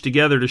 fingers pinched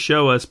together to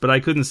show us, but I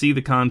couldn't see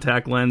the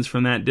contact lens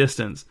from that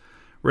distance.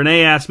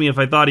 Renee asked me if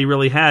I thought he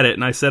really had it,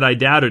 and I said I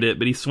doubted it,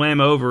 but he swam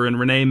over and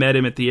Renee met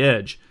him at the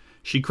edge.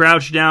 She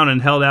crouched down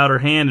and held out her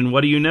hand, and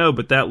what do you know,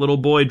 but that little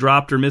boy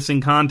dropped her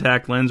missing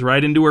contact lens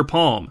right into her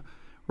palm.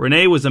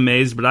 Renee was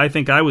amazed, but I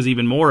think I was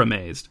even more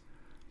amazed.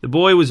 The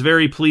boy was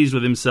very pleased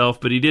with himself,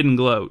 but he didn't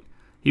gloat.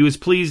 He was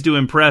pleased to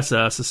impress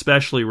us,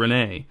 especially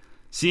Renee.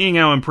 Seeing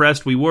how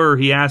impressed we were,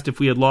 he asked if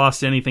we had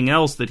lost anything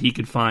else that he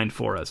could find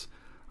for us.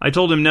 I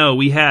told him no,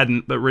 we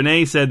hadn't, but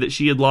Renee said that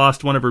she had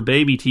lost one of her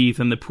baby teeth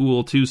in the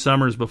pool 2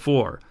 summers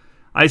before.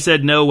 I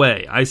said no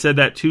way. I said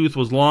that tooth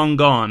was long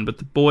gone, but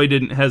the boy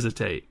didn't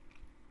hesitate.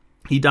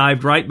 He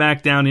dived right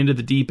back down into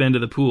the deep end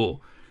of the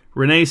pool.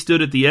 Renee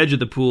stood at the edge of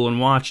the pool and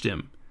watched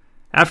him.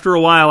 After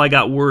a while, I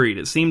got worried.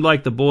 It seemed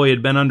like the boy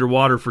had been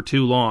underwater for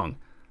too long.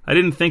 I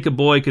didn't think a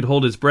boy could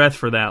hold his breath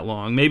for that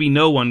long. Maybe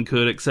no one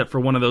could except for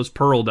one of those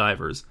pearl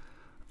divers.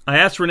 I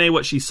asked Renee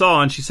what she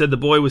saw, and she said the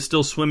boy was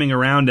still swimming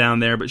around down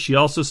there, but she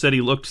also said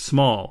he looked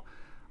small.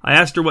 I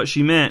asked her what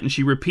she meant, and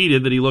she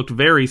repeated that he looked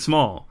very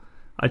small.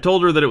 I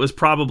told her that it was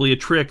probably a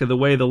trick of the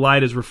way the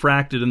light is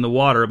refracted in the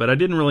water, but I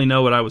didn't really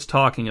know what I was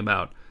talking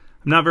about.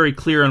 I'm not very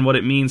clear on what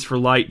it means for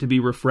light to be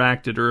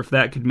refracted, or if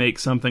that could make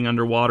something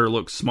underwater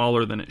look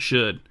smaller than it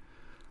should.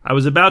 I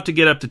was about to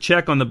get up to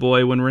check on the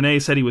boy when Renee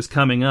said he was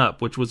coming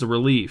up, which was a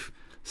relief.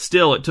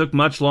 Still, it took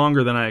much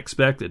longer than I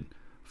expected.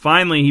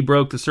 Finally, he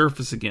broke the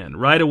surface again.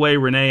 Right away,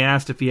 Renee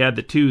asked if he had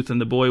the tooth, and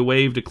the boy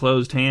waved a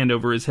closed hand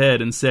over his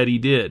head and said he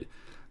did.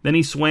 Then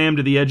he swam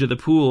to the edge of the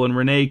pool, and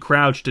Renee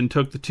crouched and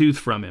took the tooth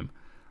from him.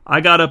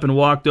 I got up and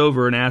walked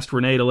over and asked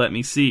Renee to let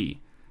me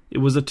see. It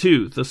was a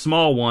tooth, a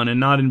small one, and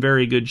not in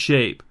very good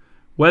shape.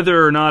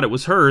 Whether or not it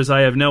was hers,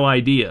 I have no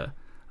idea.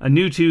 A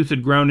new tooth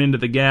had grown into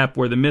the gap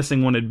where the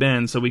missing one had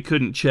been, so we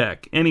couldn't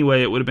check.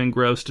 Anyway, it would have been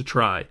gross to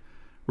try.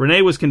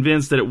 Renee was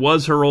convinced that it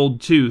was her old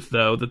tooth,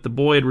 though, that the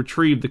boy had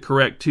retrieved the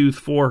correct tooth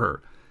for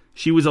her.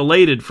 She was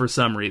elated for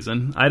some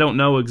reason. I don't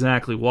know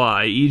exactly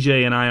why.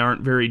 EJ and I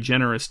aren't very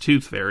generous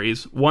tooth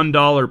fairies.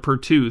 $1 per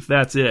tooth,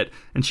 that's it,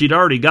 and she'd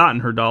already gotten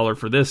her dollar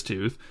for this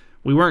tooth.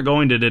 We weren't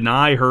going to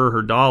deny her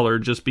her dollar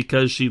just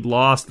because she'd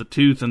lost the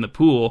tooth in the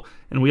pool,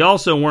 and we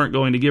also weren't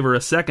going to give her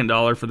a second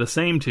dollar for the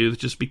same tooth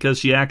just because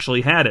she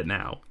actually had it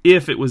now,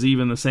 if it was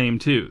even the same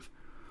tooth.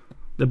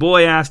 The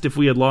boy asked if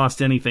we had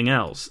lost anything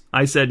else.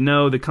 I said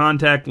no, the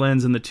contact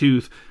lens and the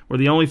tooth were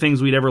the only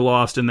things we'd ever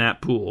lost in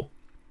that pool.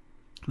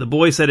 The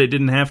boy said it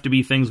didn't have to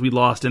be things we'd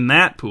lost in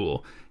that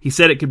pool. He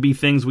said it could be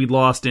things we'd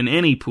lost in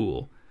any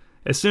pool.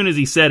 As soon as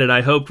he said it,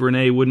 I hoped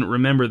Renee wouldn't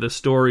remember the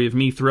story of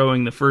me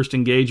throwing the first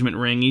engagement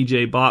ring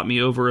EJ bought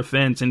me over a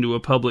fence into a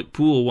public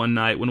pool one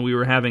night when we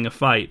were having a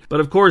fight.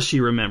 But of course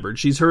she remembered.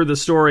 She's heard the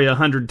story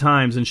 100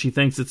 times and she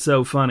thinks it's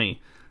so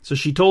funny. So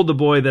she told the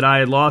boy that I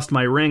had lost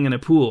my ring in a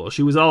pool.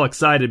 She was all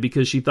excited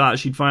because she thought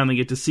she'd finally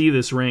get to see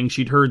this ring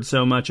she'd heard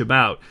so much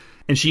about.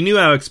 And she knew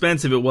how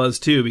expensive it was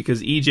too,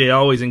 because EJ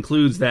always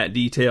includes that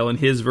detail in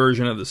his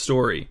version of the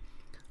story.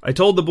 I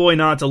told the boy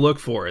not to look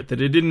for it,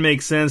 that it didn't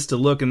make sense to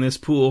look in this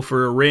pool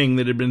for a ring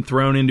that had been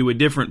thrown into a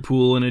different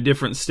pool in a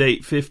different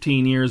state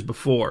 15 years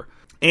before.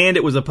 And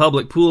it was a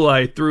public pool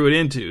I threw it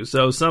into,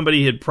 so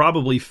somebody had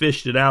probably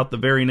fished it out the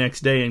very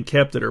next day and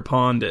kept it or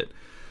pawned it.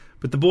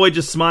 But the boy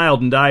just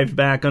smiled and dived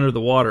back under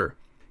the water.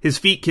 His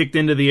feet kicked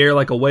into the air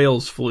like a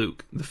whale's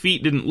fluke. The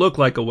feet didn't look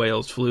like a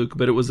whale's fluke,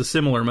 but it was a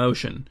similar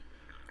motion.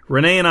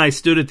 Renee and I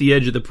stood at the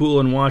edge of the pool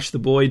and watched the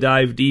boy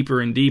dive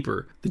deeper and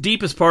deeper. The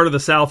deepest part of the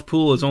south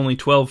pool is only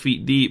 12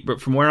 feet deep,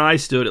 but from where I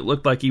stood it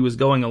looked like he was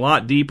going a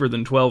lot deeper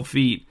than 12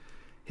 feet.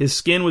 His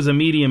skin was a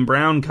medium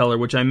brown color,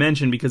 which I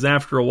mentioned because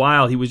after a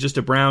while he was just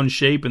a brown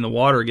shape in the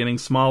water, getting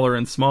smaller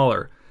and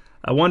smaller.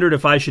 I wondered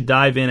if I should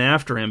dive in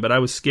after him, but I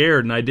was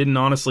scared and I didn't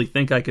honestly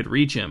think I could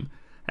reach him.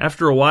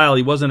 After a while,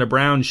 he wasn't a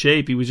brown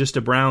shape, he was just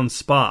a brown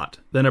spot,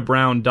 then a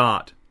brown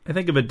dot. I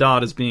think of a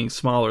dot as being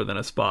smaller than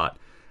a spot.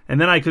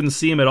 And then I couldn't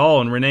see him at all,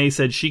 and Renee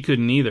said she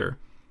couldn't either.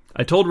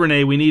 I told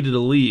Renee we needed to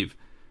leave.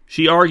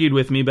 She argued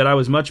with me, but I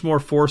was much more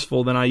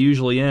forceful than I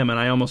usually am, and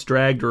I almost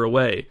dragged her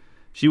away.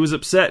 She was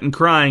upset and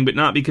crying, but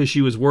not because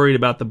she was worried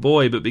about the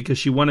boy, but because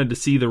she wanted to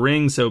see the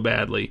ring so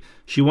badly.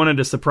 She wanted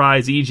to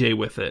surprise EJ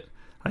with it.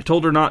 I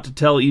told her not to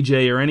tell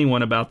EJ or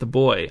anyone about the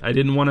boy. I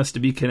didn't want us to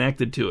be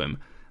connected to him.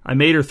 I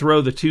made her throw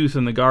the tooth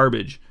in the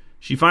garbage.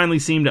 She finally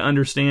seemed to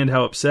understand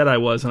how upset I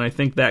was, and I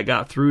think that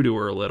got through to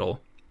her a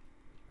little.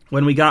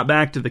 When we got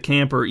back to the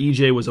camper,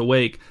 EJ was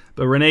awake,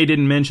 but Renee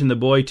didn't mention the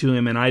boy to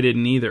him, and I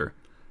didn't either.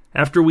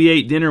 After we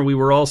ate dinner, we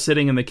were all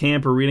sitting in the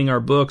camper reading our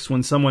books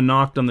when someone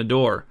knocked on the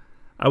door.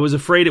 I was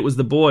afraid it was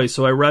the boy,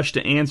 so I rushed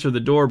to answer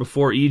the door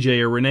before EJ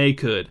or Renee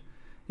could.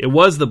 It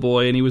was the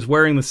boy, and he was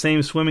wearing the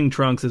same swimming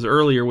trunks as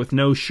earlier with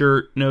no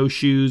shirt, no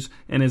shoes,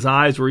 and his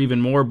eyes were even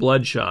more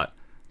bloodshot.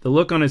 The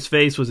look on his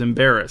face was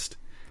embarrassed.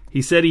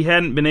 He said he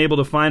hadn't been able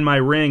to find my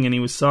ring and he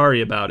was sorry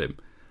about it.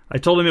 I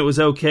told him it was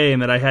okay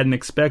and that I hadn't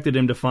expected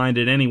him to find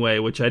it anyway,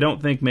 which I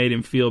don't think made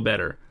him feel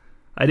better.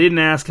 I didn't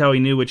ask how he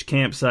knew which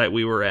campsite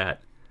we were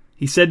at.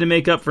 He said to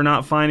make up for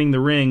not finding the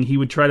ring, he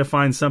would try to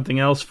find something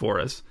else for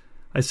us.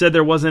 I said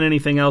there wasn't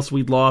anything else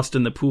we'd lost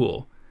in the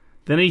pool.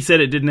 Then he said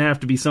it didn't have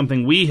to be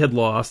something we had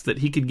lost, that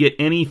he could get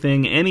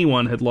anything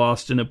anyone had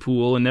lost in a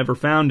pool and never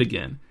found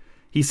again.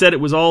 He said it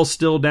was all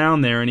still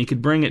down there and he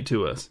could bring it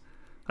to us.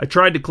 I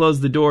tried to close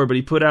the door, but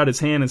he put out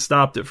his hand and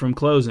stopped it from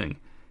closing.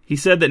 He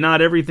said that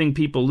not everything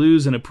people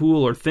lose in a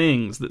pool are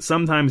things, that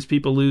sometimes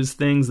people lose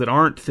things that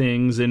aren't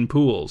things in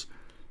pools.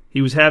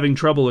 He was having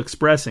trouble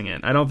expressing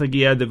it. I don't think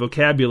he had the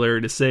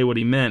vocabulary to say what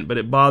he meant, but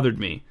it bothered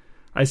me.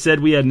 I said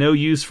we had no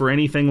use for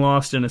anything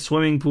lost in a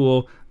swimming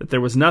pool, that there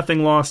was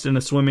nothing lost in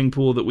a swimming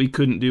pool that we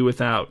couldn't do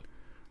without.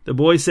 The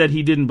boy said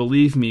he didn't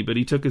believe me, but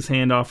he took his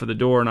hand off of the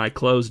door and I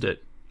closed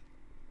it.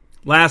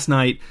 Last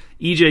night,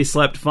 EJ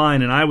slept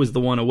fine and I was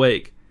the one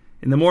awake.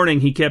 In the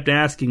morning, he kept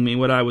asking me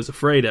what I was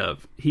afraid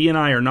of. He and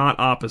I are not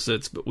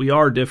opposites, but we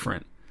are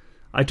different.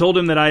 I told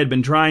him that I had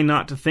been trying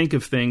not to think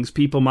of things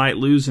people might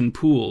lose in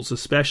pools,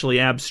 especially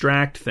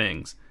abstract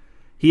things.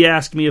 He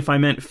asked me if I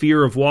meant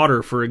fear of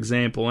water, for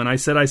example, and I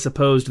said I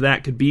supposed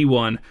that could be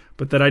one,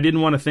 but that I didn't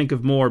want to think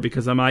of more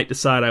because I might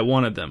decide I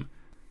wanted them.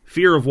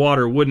 Fear of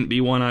water wouldn't be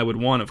one I would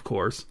want, of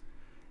course.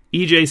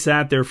 EJ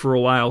sat there for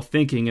a while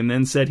thinking and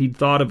then said he'd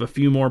thought of a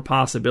few more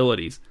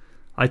possibilities.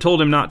 I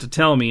told him not to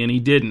tell me, and he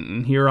didn't,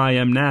 and here I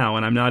am now,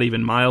 and I'm not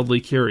even mildly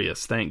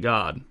curious, thank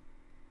God.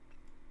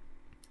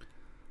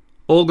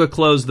 Olga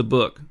closed the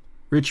book.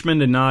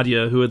 Richmond and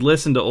Nadia, who had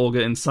listened to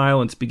Olga in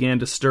silence, began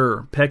to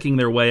stir, pecking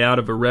their way out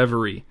of a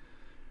reverie.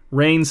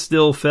 Rain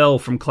still fell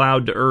from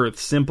cloud to earth,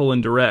 simple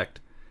and direct.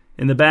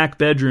 In the back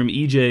bedroom,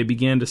 EJ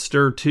began to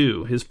stir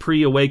too, his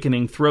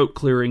pre-awakening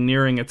throat-clearing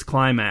nearing its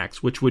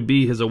climax, which would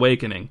be his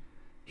awakening.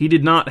 He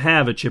did not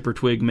have a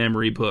Chippertwig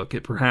memory book,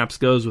 it perhaps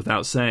goes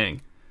without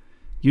saying.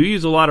 "You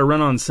use a lot of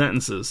run-on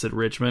sentences," said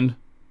Richmond.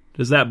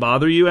 "Does that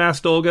bother you?"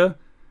 asked Olga.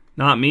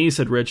 "Not me,"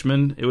 said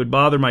Richmond. "It would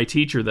bother my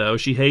teacher, though.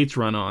 She hates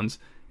run-ons.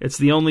 It's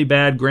the only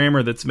bad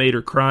grammar that's made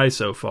her cry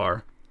so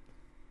far."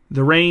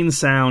 The rain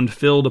sound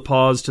filled a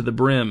pause to the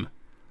brim.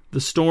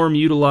 The storm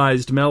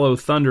utilized mellow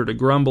thunder to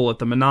grumble at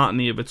the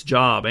monotony of its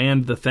job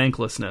and the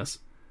thanklessness.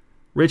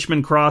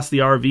 Richmond crossed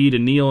the RV to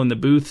kneel in the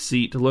booth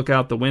seat to look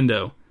out the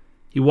window.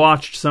 He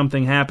watched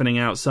something happening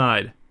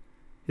outside.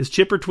 "Is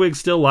Chippertwig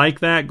still like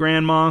that,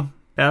 Grandma?"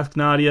 asked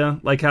Nadia,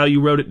 "like how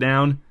you wrote it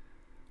down?"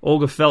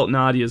 Olga felt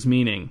Nadia's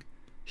meaning.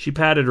 She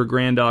patted her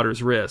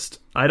granddaughter's wrist.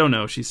 "I don't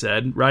know," she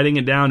said. "Writing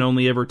it down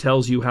only ever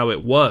tells you how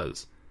it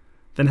was."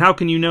 "Then how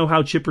can you know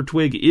how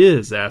Chippertwig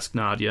is?" asked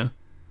Nadia.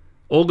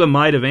 Olga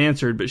might have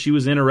answered, but she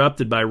was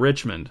interrupted by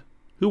Richmond.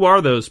 "Who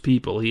are those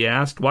people?" he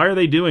asked. "Why are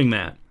they doing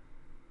that?"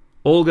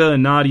 Olga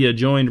and Nadia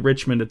joined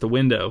Richmond at the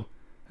window.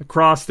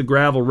 Across the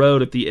gravel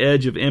road at the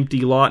edge of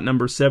empty lot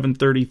number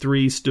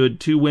 733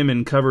 stood two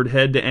women covered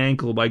head to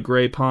ankle by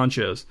gray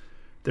ponchos.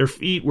 Their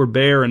feet were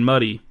bare and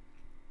muddy.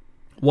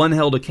 One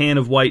held a can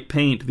of white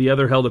paint, the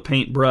other held a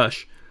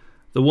paintbrush.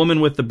 The woman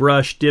with the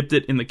brush dipped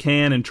it in the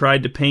can and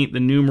tried to paint the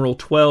numeral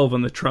 12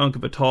 on the trunk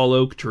of a tall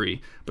oak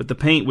tree, but the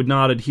paint would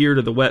not adhere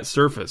to the wet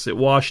surface. It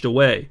washed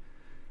away.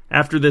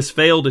 After this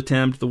failed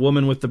attempt, the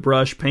woman with the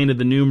brush painted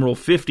the numeral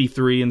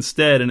 53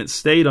 instead, and it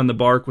stayed on the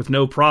bark with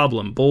no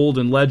problem, bold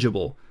and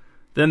legible.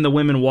 Then the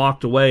women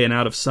walked away and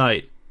out of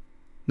sight.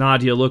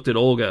 Nadia looked at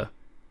Olga.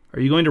 "Are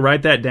you going to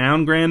write that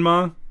down,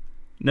 Grandma?"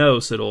 "No,"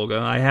 said Olga.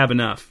 "I have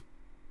enough."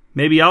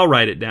 "Maybe I'll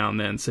write it down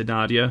then," said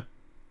Nadia.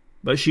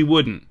 But she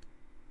wouldn't.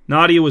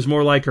 Nadia was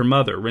more like her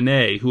mother,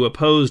 Renee, who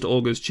opposed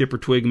Olga's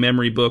Chippertwig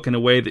memory book in a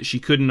way that she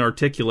couldn't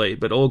articulate,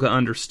 but Olga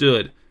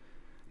understood.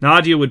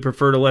 Nadia would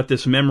prefer to let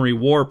this memory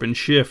warp and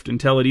shift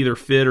until it either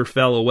fit or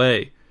fell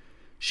away.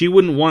 She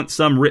wouldn't want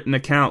some written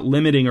account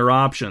limiting her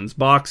options,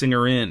 boxing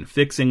her in,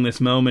 fixing this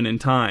moment in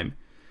time.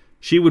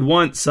 She would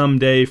want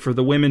someday for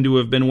the women to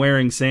have been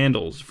wearing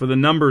sandals, for the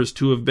numbers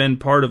to have been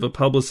part of a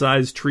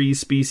publicized tree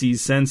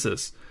species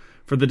census,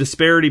 for the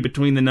disparity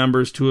between the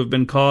numbers to have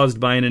been caused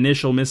by an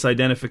initial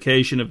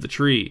misidentification of the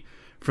tree,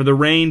 for the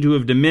rain to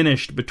have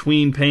diminished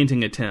between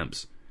painting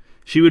attempts.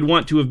 She would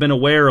want to have been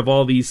aware of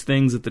all these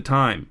things at the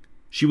time.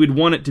 She would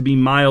want it to be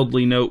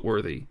mildly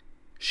noteworthy.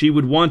 She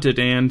would want it,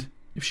 and,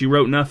 if she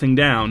wrote nothing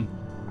down,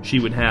 she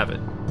would have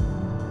it.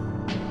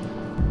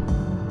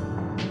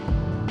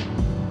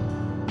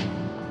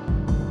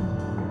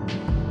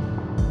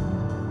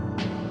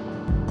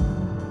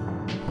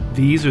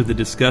 These are the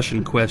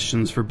discussion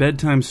questions for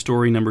bedtime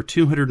story number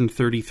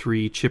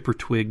 233,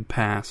 Chippertwig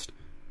Past.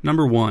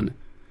 Number 1.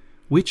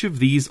 Which of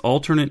these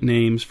alternate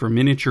names for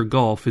miniature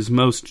golf is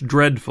most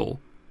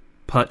dreadful?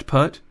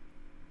 Putt-putt?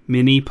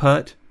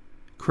 Mini-putt?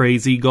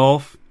 Crazy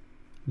golf?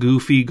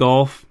 Goofy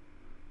golf?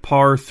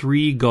 Par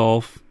 3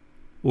 golf?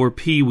 Or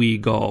pee-wee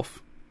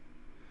golf?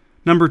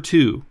 Number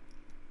 2.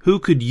 Who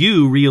could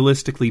you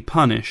realistically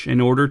punish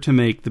in order to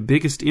make the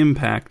biggest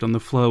impact on the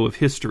flow of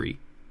history?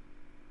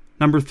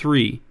 Number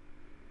 3.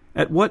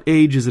 At what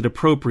age is it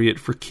appropriate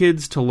for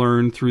kids to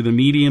learn through the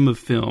medium of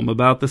film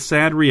about the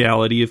sad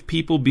reality of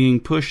people being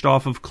pushed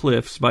off of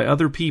cliffs by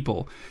other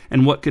people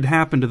and what could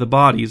happen to the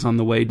bodies on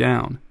the way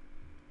down?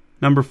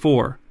 Number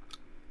 4.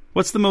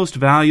 What's the most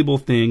valuable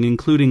thing,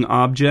 including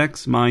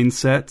objects,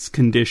 mindsets,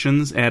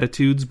 conditions,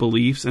 attitudes,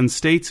 beliefs, and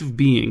states of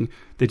being,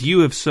 that you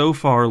have so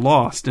far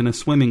lost in a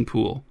swimming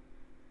pool?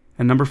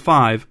 And number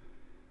 5.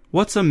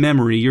 What's a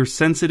memory your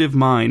sensitive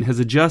mind has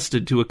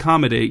adjusted to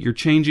accommodate your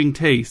changing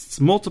tastes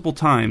multiple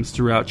times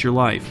throughout your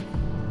life?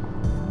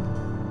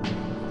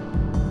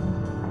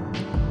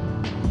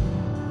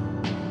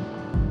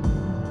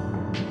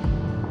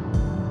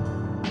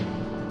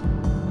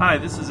 Hi,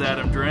 this is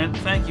Adam Drent.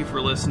 Thank you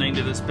for listening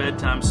to this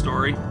bedtime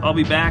story. I'll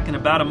be back in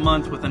about a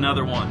month with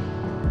another one.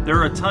 There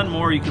are a ton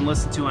more you can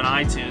listen to on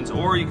iTunes,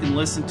 or you can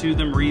listen to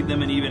them, read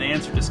them, and even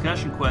answer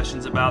discussion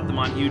questions about them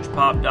on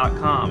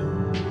hugepop.com.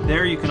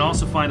 There you can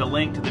also find a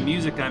link to the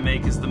music I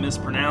make as the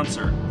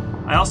Mispronouncer.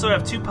 I also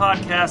have 2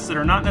 podcasts that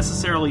are not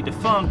necessarily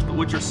defunct, but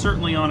which are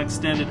certainly on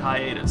extended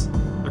hiatus.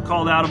 They're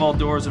called Out of All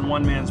Doors and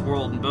One Man's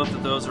World, and both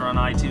of those are on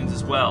iTunes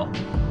as well.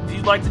 If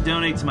you'd like to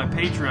donate to my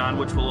Patreon,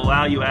 which will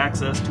allow you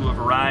access to a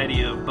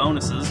variety of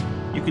bonuses,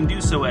 you can do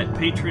so at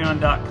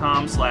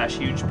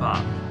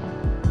patreon.com/hugepop.